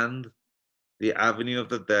 And the Avenue of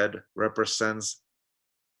the Dead represents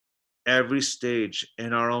every stage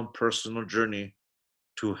in our own personal journey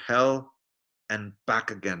to hell and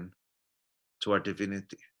back again to our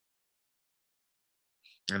divinity,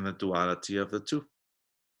 and the duality of the two.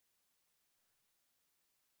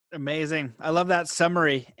 Amazing. I love that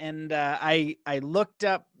summary. And I looked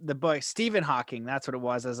up the book, Stephen Hawking. That's what it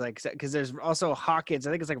was. I was like, because there's also Hawkins.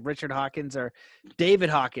 I think it's like Richard Hawkins or David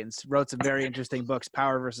Hawkins wrote some very interesting books,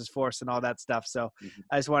 Power versus Force and all that stuff. So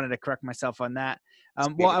I just wanted to correct myself on that.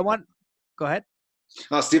 Go ahead.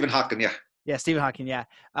 Oh, Stephen Hawking. Yeah. Yeah. Stephen Hawking. Yeah.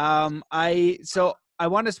 I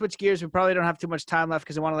want to switch gears. We probably don't have too much time left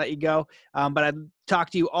because I want to let you go. But I'd talk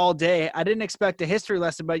to you all day. I didn't expect a history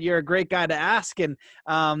lesson, but you're a great guy to ask. And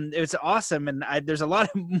it was awesome. And there's a lot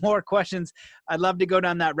of more questions. I'd love to go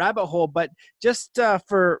down that rabbit hole. But just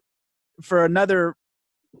for another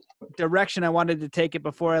direction I wanted to take it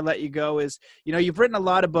before I let you go is, you've written a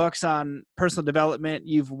lot of books on personal development.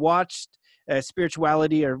 You've watched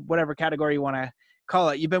spirituality or whatever category you want to call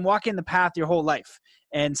it. You've been walking the path your whole life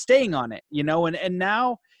and staying on it, and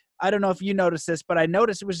now I don't know if you noticed this, but I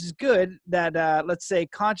noticed, which is good, that let's say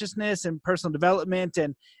consciousness and personal development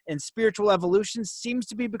and spiritual evolution seems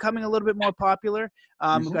to be becoming a little bit more popular.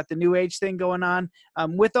 We've got the new age thing going on.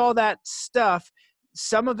 With all that stuff,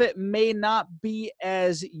 some of it may not be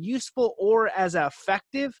as useful or as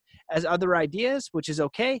effective as other ideas, which is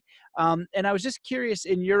okay. And I was just curious,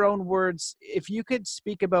 in your own words, if you could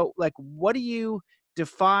speak about, like, what do you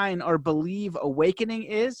define or believe awakening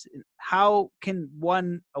is? How can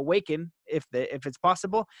one awaken if it's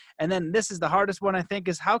possible? And then this is the hardest one, I think,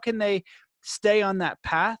 is how can they stay on that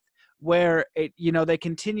path where they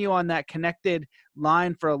continue on that connected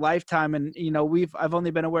line for a lifetime? And I've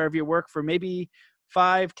only been aware of your work for maybe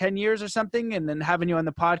 5-10 years or something, and then having you on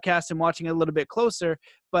the podcast and watching it a little bit closer.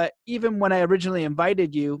 But even when I originally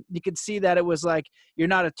invited you, you could see that it was like, you're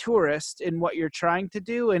not a tourist in what you're trying to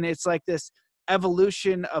do. And it's like this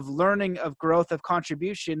evolution of learning, of growth, of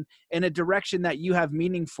contribution in a direction that you have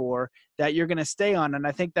meaning for, that you're going to stay on. And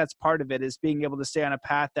I think that's part of it, is being able to stay on a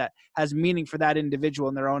path that has meaning for that individual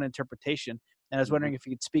and their own interpretation. And I was wondering if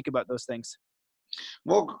you could speak about those things.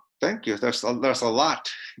 Well, thank you. There's a lot,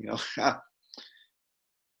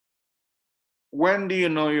 When do you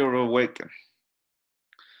know you're awakened?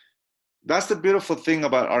 That's the beautiful thing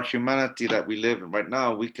about our humanity that we live in right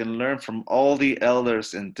now. We can learn from all the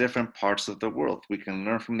elders in different parts of the world. We can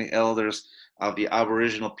learn from the elders of the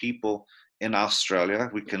Aboriginal people in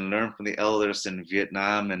Australia. We can learn from the elders in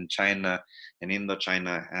Vietnam and China and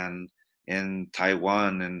Indochina and in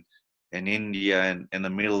Taiwan and in India and in the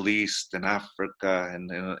Middle East and Africa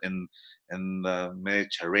and in the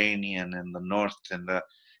Mediterranean and the North and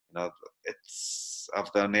it's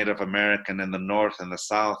of the Native American in the North and the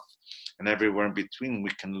South. And everywhere in between,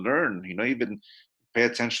 we can learn, even pay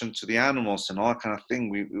attention to the animals and all that kind of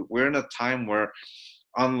thing. We're in a time where,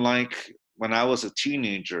 unlike when I was a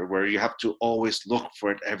teenager, where you have to always look for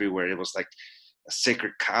it everywhere. It was like a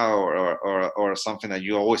sacred cow, or something that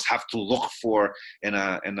you always have to look for in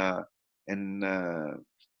a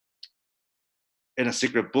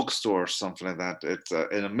secret bookstore or something like that. It's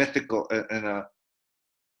in a mythical, in a,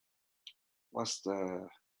 what's the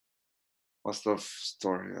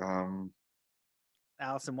story?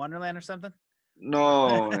 Alice in Wonderland or something?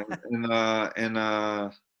 No, in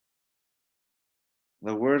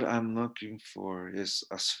the word I'm looking for is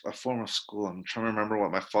a form of school. I'm trying to remember what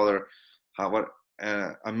my father,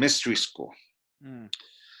 a mystery school. Mm.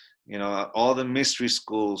 You know, all the mystery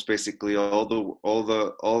schools, basically all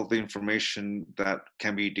the information that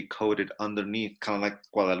can be decoded underneath, kind of like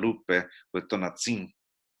Guadalupe with Tonantzin.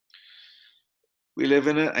 We live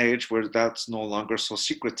in an age where that's no longer so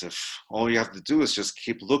secretive. All you have to do is just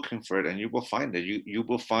keep looking for it, and you will find it. You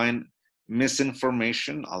will find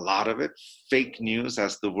misinformation, a lot of it, fake news,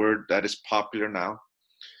 as the word that is popular now.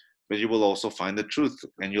 But you will also find the truth,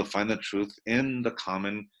 and you'll find the truth in the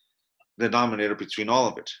common denominator between all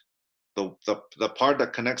of it. The part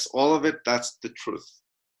that connects all of it, that's the truth.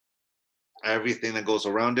 Everything that goes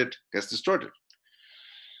around it gets distorted.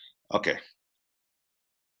 Okay.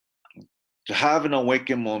 To have an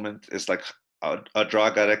awakened moment is like a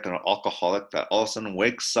drug addict or an alcoholic that all of a sudden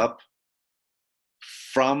wakes up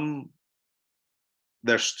from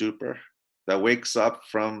their stupor, that wakes up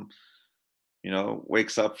from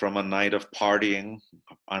a night of partying,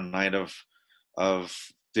 a night of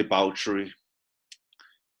debauchery,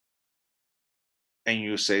 and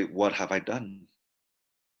you say, what have I done?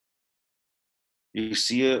 You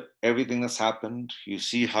see everything that's happened, you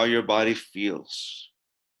see how your body feels,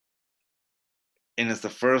 and it's the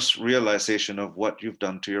first realization of what you've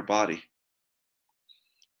done to your body.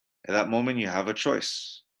 At that moment, you have a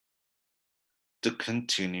choice: to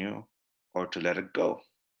continue or to let it go.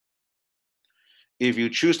 If you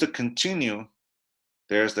choose to continue,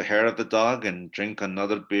 there's the hair of the dog, and drink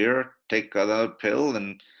another beer, take another pill,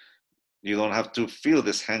 and you don't have to feel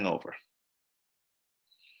this hangover.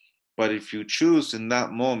 But if you choose in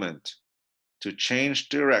that moment to change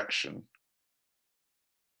direction,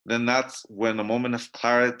 then that's when a moment of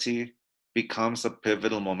clarity becomes a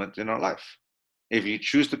pivotal moment in our life. If you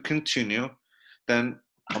choose to continue, then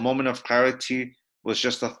a moment of clarity was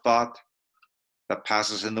just a thought that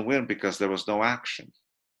passes in the wind because there was no action.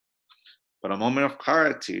 But a moment of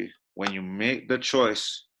clarity, when you make the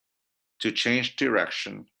choice to change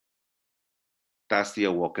direction, that's the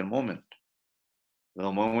awoken moment.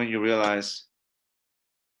 The moment you realize,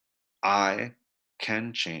 I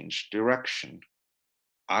can change direction.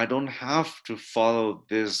 I don't have to follow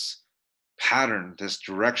this pattern, this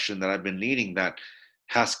direction that I've been leading that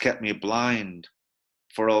has kept me blind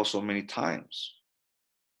for oh so many times.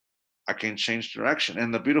 I can change direction.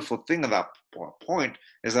 And the beautiful thing at that point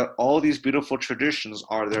is that all these beautiful traditions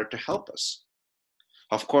are there to help us.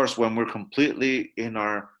 Of course, when we're completely in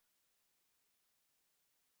our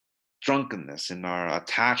drunkenness, in our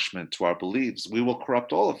attachment to our beliefs, we will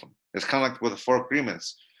corrupt all of them. It's kind of like with the Four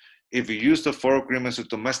Agreements. If you use the Four Agreements to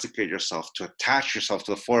domesticate yourself, to attach yourself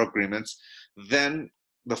to the Four Agreements, then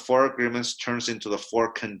the Four Agreements turns into the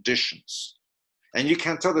Four Conditions. And you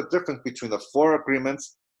can't tell the difference between the Four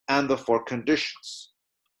Agreements and the Four Conditions.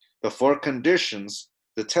 The Four Conditions,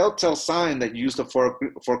 the telltale sign that you use the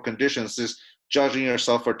four Conditions is judging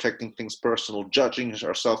yourself for taking things personal, judging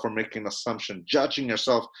yourself for making an assumption, judging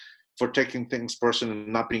yourself for taking things personal and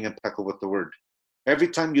not being impeccable with the word. Every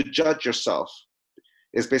time you judge yourself,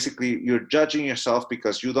 it's basically you're judging yourself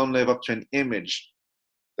because you don't live up to an image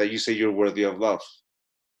that you say you're worthy of love.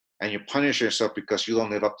 And you punish yourself because you don't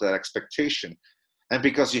live up to that expectation. And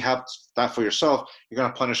because you have that for yourself, you're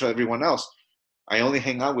going to punish everyone else. I only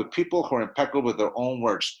hang out with people who are impeccable with their own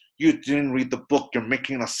words. You didn't read the book. You're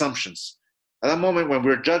making assumptions. At that moment, when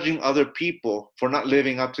we're judging other people for not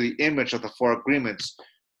living up to the image of the Four Agreements,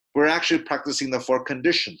 we're actually practicing the Four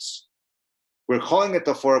Conditions. We're calling it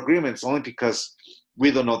the Four Agreements only because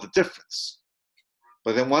we don't know the difference.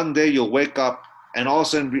 But then one day you'll wake up and all of a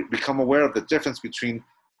sudden become aware of the difference between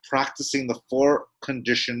practicing the Four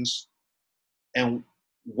Conditions and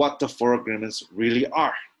what the Four Agreements really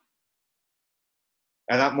are.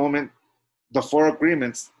 At that moment, the Four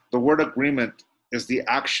Agreements, the word agreement is the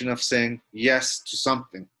action of saying yes to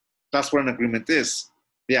something. That's what an agreement is,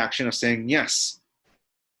 the action of saying yes.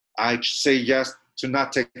 I say yes to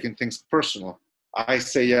not taking things personal. I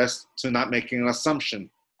say yes to not making an assumption.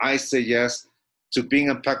 I say yes to being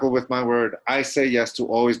impeccable with my word. I say yes to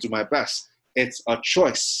always do my best. It's a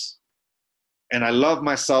choice. And I love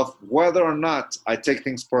myself whether or not I take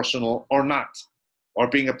things personal or not, or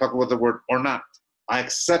being impeccable with the word or not. I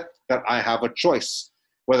accept that I have a choice.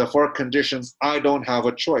 Where the four conditions, I don't have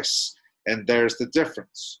a choice. And there's the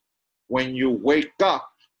difference. When you wake up,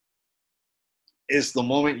 is the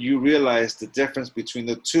moment you realize the difference between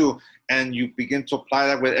the two, and you begin to apply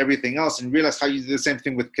that with everything else, and realize how you do the same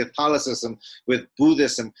thing with Catholicism, with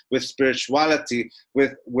Buddhism, with spirituality,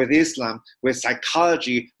 with Islam, with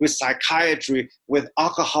psychology, with psychiatry, with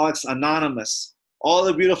Alcoholics Anonymous. All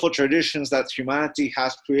the beautiful traditions that humanity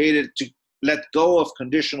has created to let go of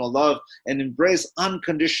conditional love and embrace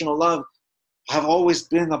unconditional love have always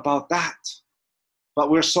been about that. But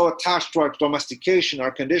we're so attached to our domestication,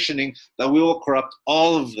 our conditioning, that we will corrupt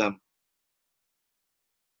all of them.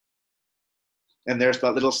 And there's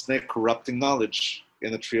that little snake corrupting knowledge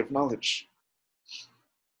in the tree of knowledge.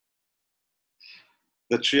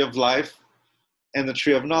 The tree of life and the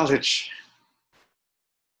tree of knowledge.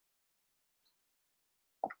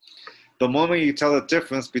 The moment you tell the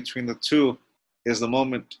difference between the two is the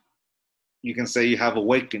moment you can say you have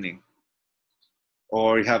awakening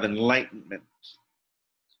or you have enlightenment.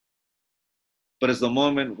 But it's the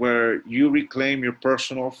moment where you reclaim your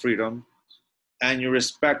personal freedom and you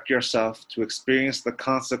respect yourself to experience the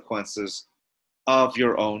consequences of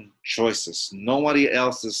your own choices. Nobody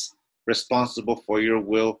else is responsible for your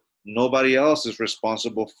will. Nobody else is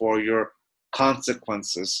responsible for your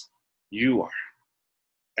consequences. You are.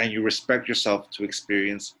 And you respect yourself to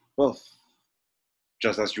experience both,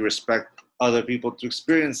 just as you respect other people to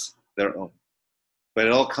experience their own. But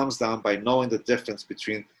it all comes down by knowing the difference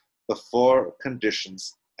between the four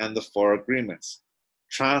conditions and the four agreements.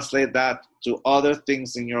 Translate that to other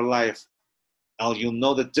things in your life, and you'll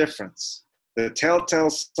know the difference. The telltale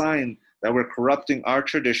sign that we're corrupting our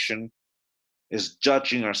tradition is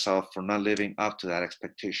judging ourselves for not living up to that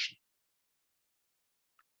expectation.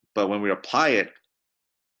 But when we apply it,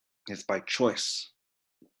 it's by choice.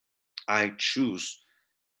 I choose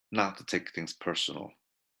not to take things personal.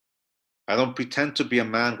 I don't pretend to be a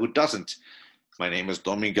man who doesn't. My name is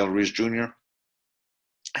Don Miguel Ruiz Jr.,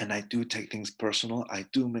 and I do take things personal. I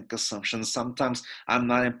do make assumptions. Sometimes I'm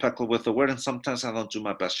not impeccable with the word, and sometimes I don't do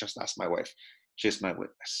my best. Just ask my wife. She's my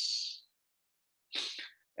witness.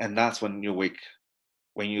 And that's when you wake,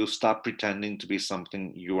 when you stop pretending to be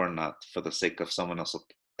something you are not for the sake of someone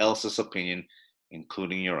else's opinion,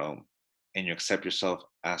 including your own, and you accept yourself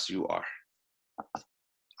as you are.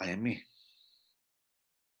 I am me.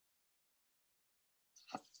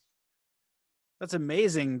 That's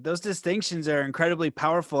amazing. Those distinctions are incredibly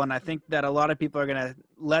powerful, and I think that a lot of people are going to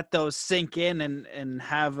let those sink in and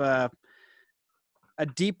have a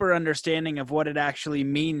deeper understanding of what it actually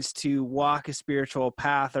means to walk a spiritual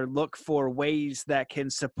path, or look for ways that can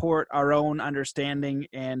support our own understanding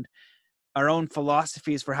and our own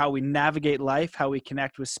philosophies for how we navigate life, how we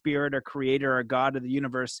connect with spirit or creator or God of the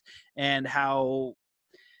universe, and how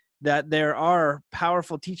that there are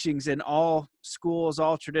powerful teachings in all schools,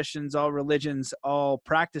 all traditions, all religions, all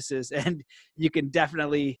practices, and you can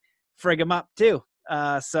definitely frig them up too.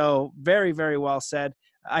 So very, very well said.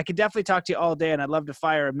 I could definitely talk to you all day, and I'd love to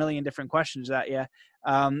fire a million different questions at you.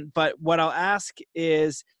 But what I'll ask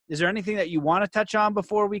is there anything that you want to touch on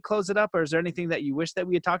before we close it up, or is there anything that you wish that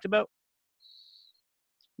we had talked about?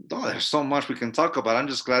 Oh, there's so much we can talk about. I'm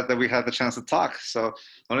just glad that we had the chance to talk. So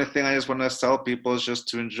the only thing I just want to tell people is just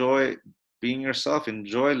to enjoy being yourself,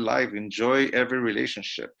 enjoy life, enjoy every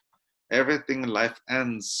relationship. Everything in life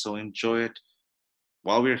ends, so enjoy it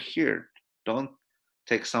while we're here. Don't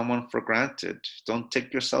take someone for granted. Don't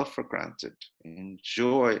take yourself for granted.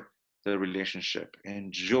 Enjoy the relationship.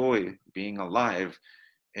 Enjoy being alive.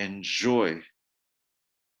 Enjoy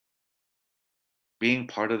being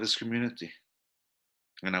part of this community.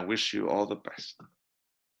 And I wish you all the best.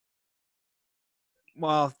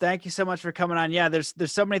 Well, thank you so much for coming on. Yeah, there's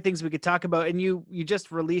so many things we could talk about. And you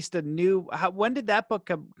just released a new, when did that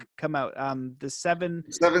book come out? The seven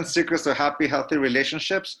Secrets of Happy, Healthy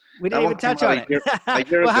Relationships. We didn't even touch on it. A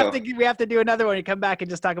year ago. We have to do another one. You come back and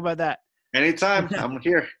just talk about that. Anytime. I'm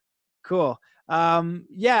here. Cool.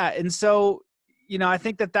 Yeah. And so, I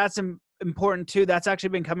think that that's important too. That's actually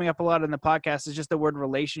been coming up a lot in the podcast, is just the word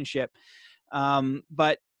relationship.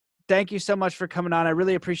 But thank you so much for coming on. I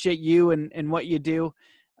really appreciate you and what you do.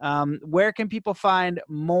 Where can people find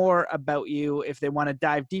more about you if they want to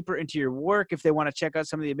dive deeper into your work, if they want to check out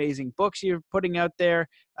some of the amazing books you're putting out there?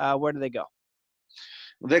 Where do they go?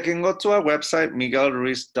 They can go to our website,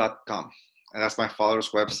 miguelruiz.com. And that's my father's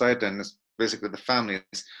website, and it's basically the family's.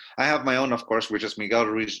 I have my own, of course, which is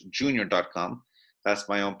miguelruizjr.com. That's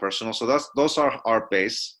my own personal. So those are our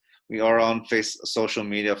base. We are on social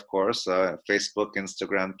media, of course, Facebook,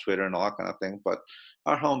 Instagram, Twitter, and all that kind of thing. But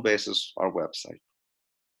our home base is our website.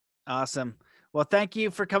 Awesome. Well, thank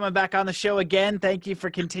you for coming back on the show again. Thank you for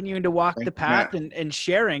continuing to walk the path and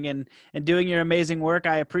sharing and doing your amazing work.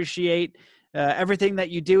 I appreciate everything that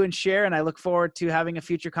you do and share, and I look forward to having a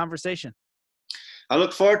future conversation. I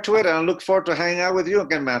look forward to it, and I look forward to hanging out with you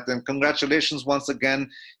again, Matt. And congratulations once again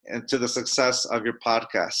to the success of your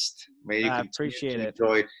podcast. May you appreciate it.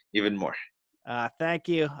 Enjoy even more. Thank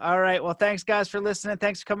you. All right. Well, thanks, guys, for listening.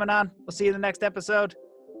 Thanks for coming on. We'll see you in the next episode.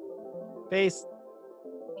 Peace.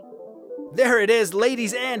 There it is,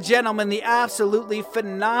 ladies and gentlemen, the absolutely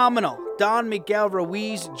phenomenal Don Miguel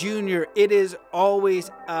Ruiz Jr. It is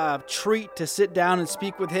always a treat to sit down and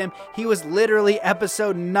speak with him. He was literally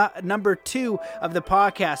episode number 2 of the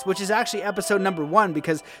podcast, which is actually episode number 1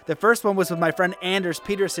 because the first one was with my friend Anders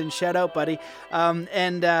Peterson. Shout out, buddy. When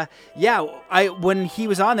he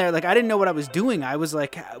was on there, like, I didn't know what I was doing. I was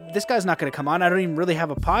like, this guy's not going to come on. I don't even really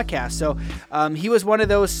have a podcast. So he was one of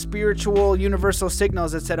those spiritual universal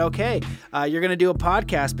signals that said, okay, you're going to do a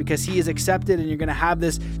podcast because he is accepted and you're going to have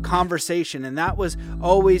this conversation. And that was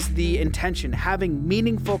always the intention, having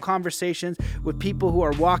meaningful conversations with people who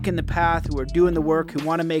are walking the path, who are doing the work, who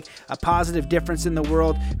want to make a positive difference in the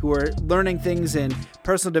world, who are learning things in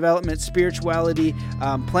personal development, spirituality,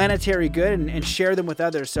 planetary good, and share them with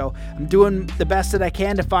others. So I'm doing the best that I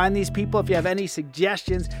can to find these people. If you have any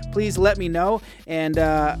suggestions, please let me know. And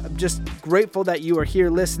I'm just grateful that you are here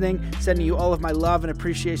listening, sending you all of my love and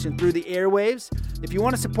appreciation through the airwaves. If you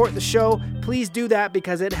want to support the show, please do that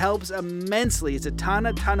because it helps immensely. It's a ton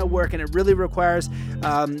of work, and it really requires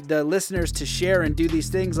the listeners to share and do these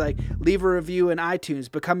things like leave a review in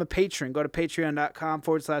iTunes, become a patron, go to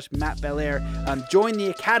patreon.com/Matt Belair, join the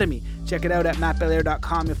Academy, check it out at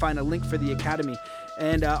mattbelair.com. You'll find a link for the Academy.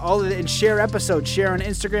 And all of it, and share episodes, share on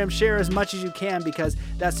Instagram, share as much as you can because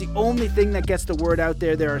that's the only thing that gets the word out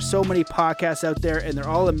there. There are so many podcasts out there and they're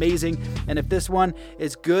all amazing. And if this one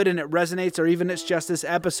is good and it resonates, or even it's just this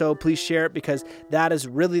episode, please share it because that is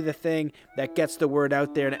really the thing that gets the word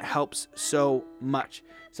out there and it helps so much.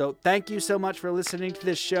 So thank you so much for listening to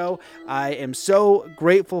this show. I am so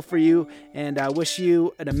grateful for you and I wish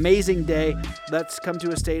you an amazing day. Let's come to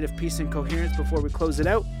a state of peace and coherence before we close it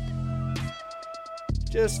out.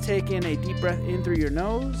 Just take in a deep breath in through your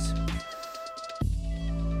nose.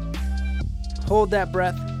 Hold that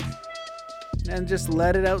breath. And just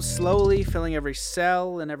let it out slowly, filling every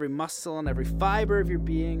cell and every muscle and every fiber of your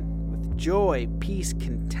being with joy, peace,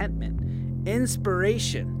 contentment,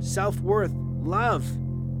 inspiration, self-worth, love,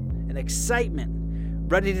 and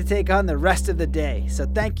excitement, ready to take on the rest of the day. So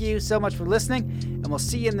thank you so much for listening, and we'll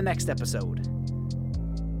see you in the next episode.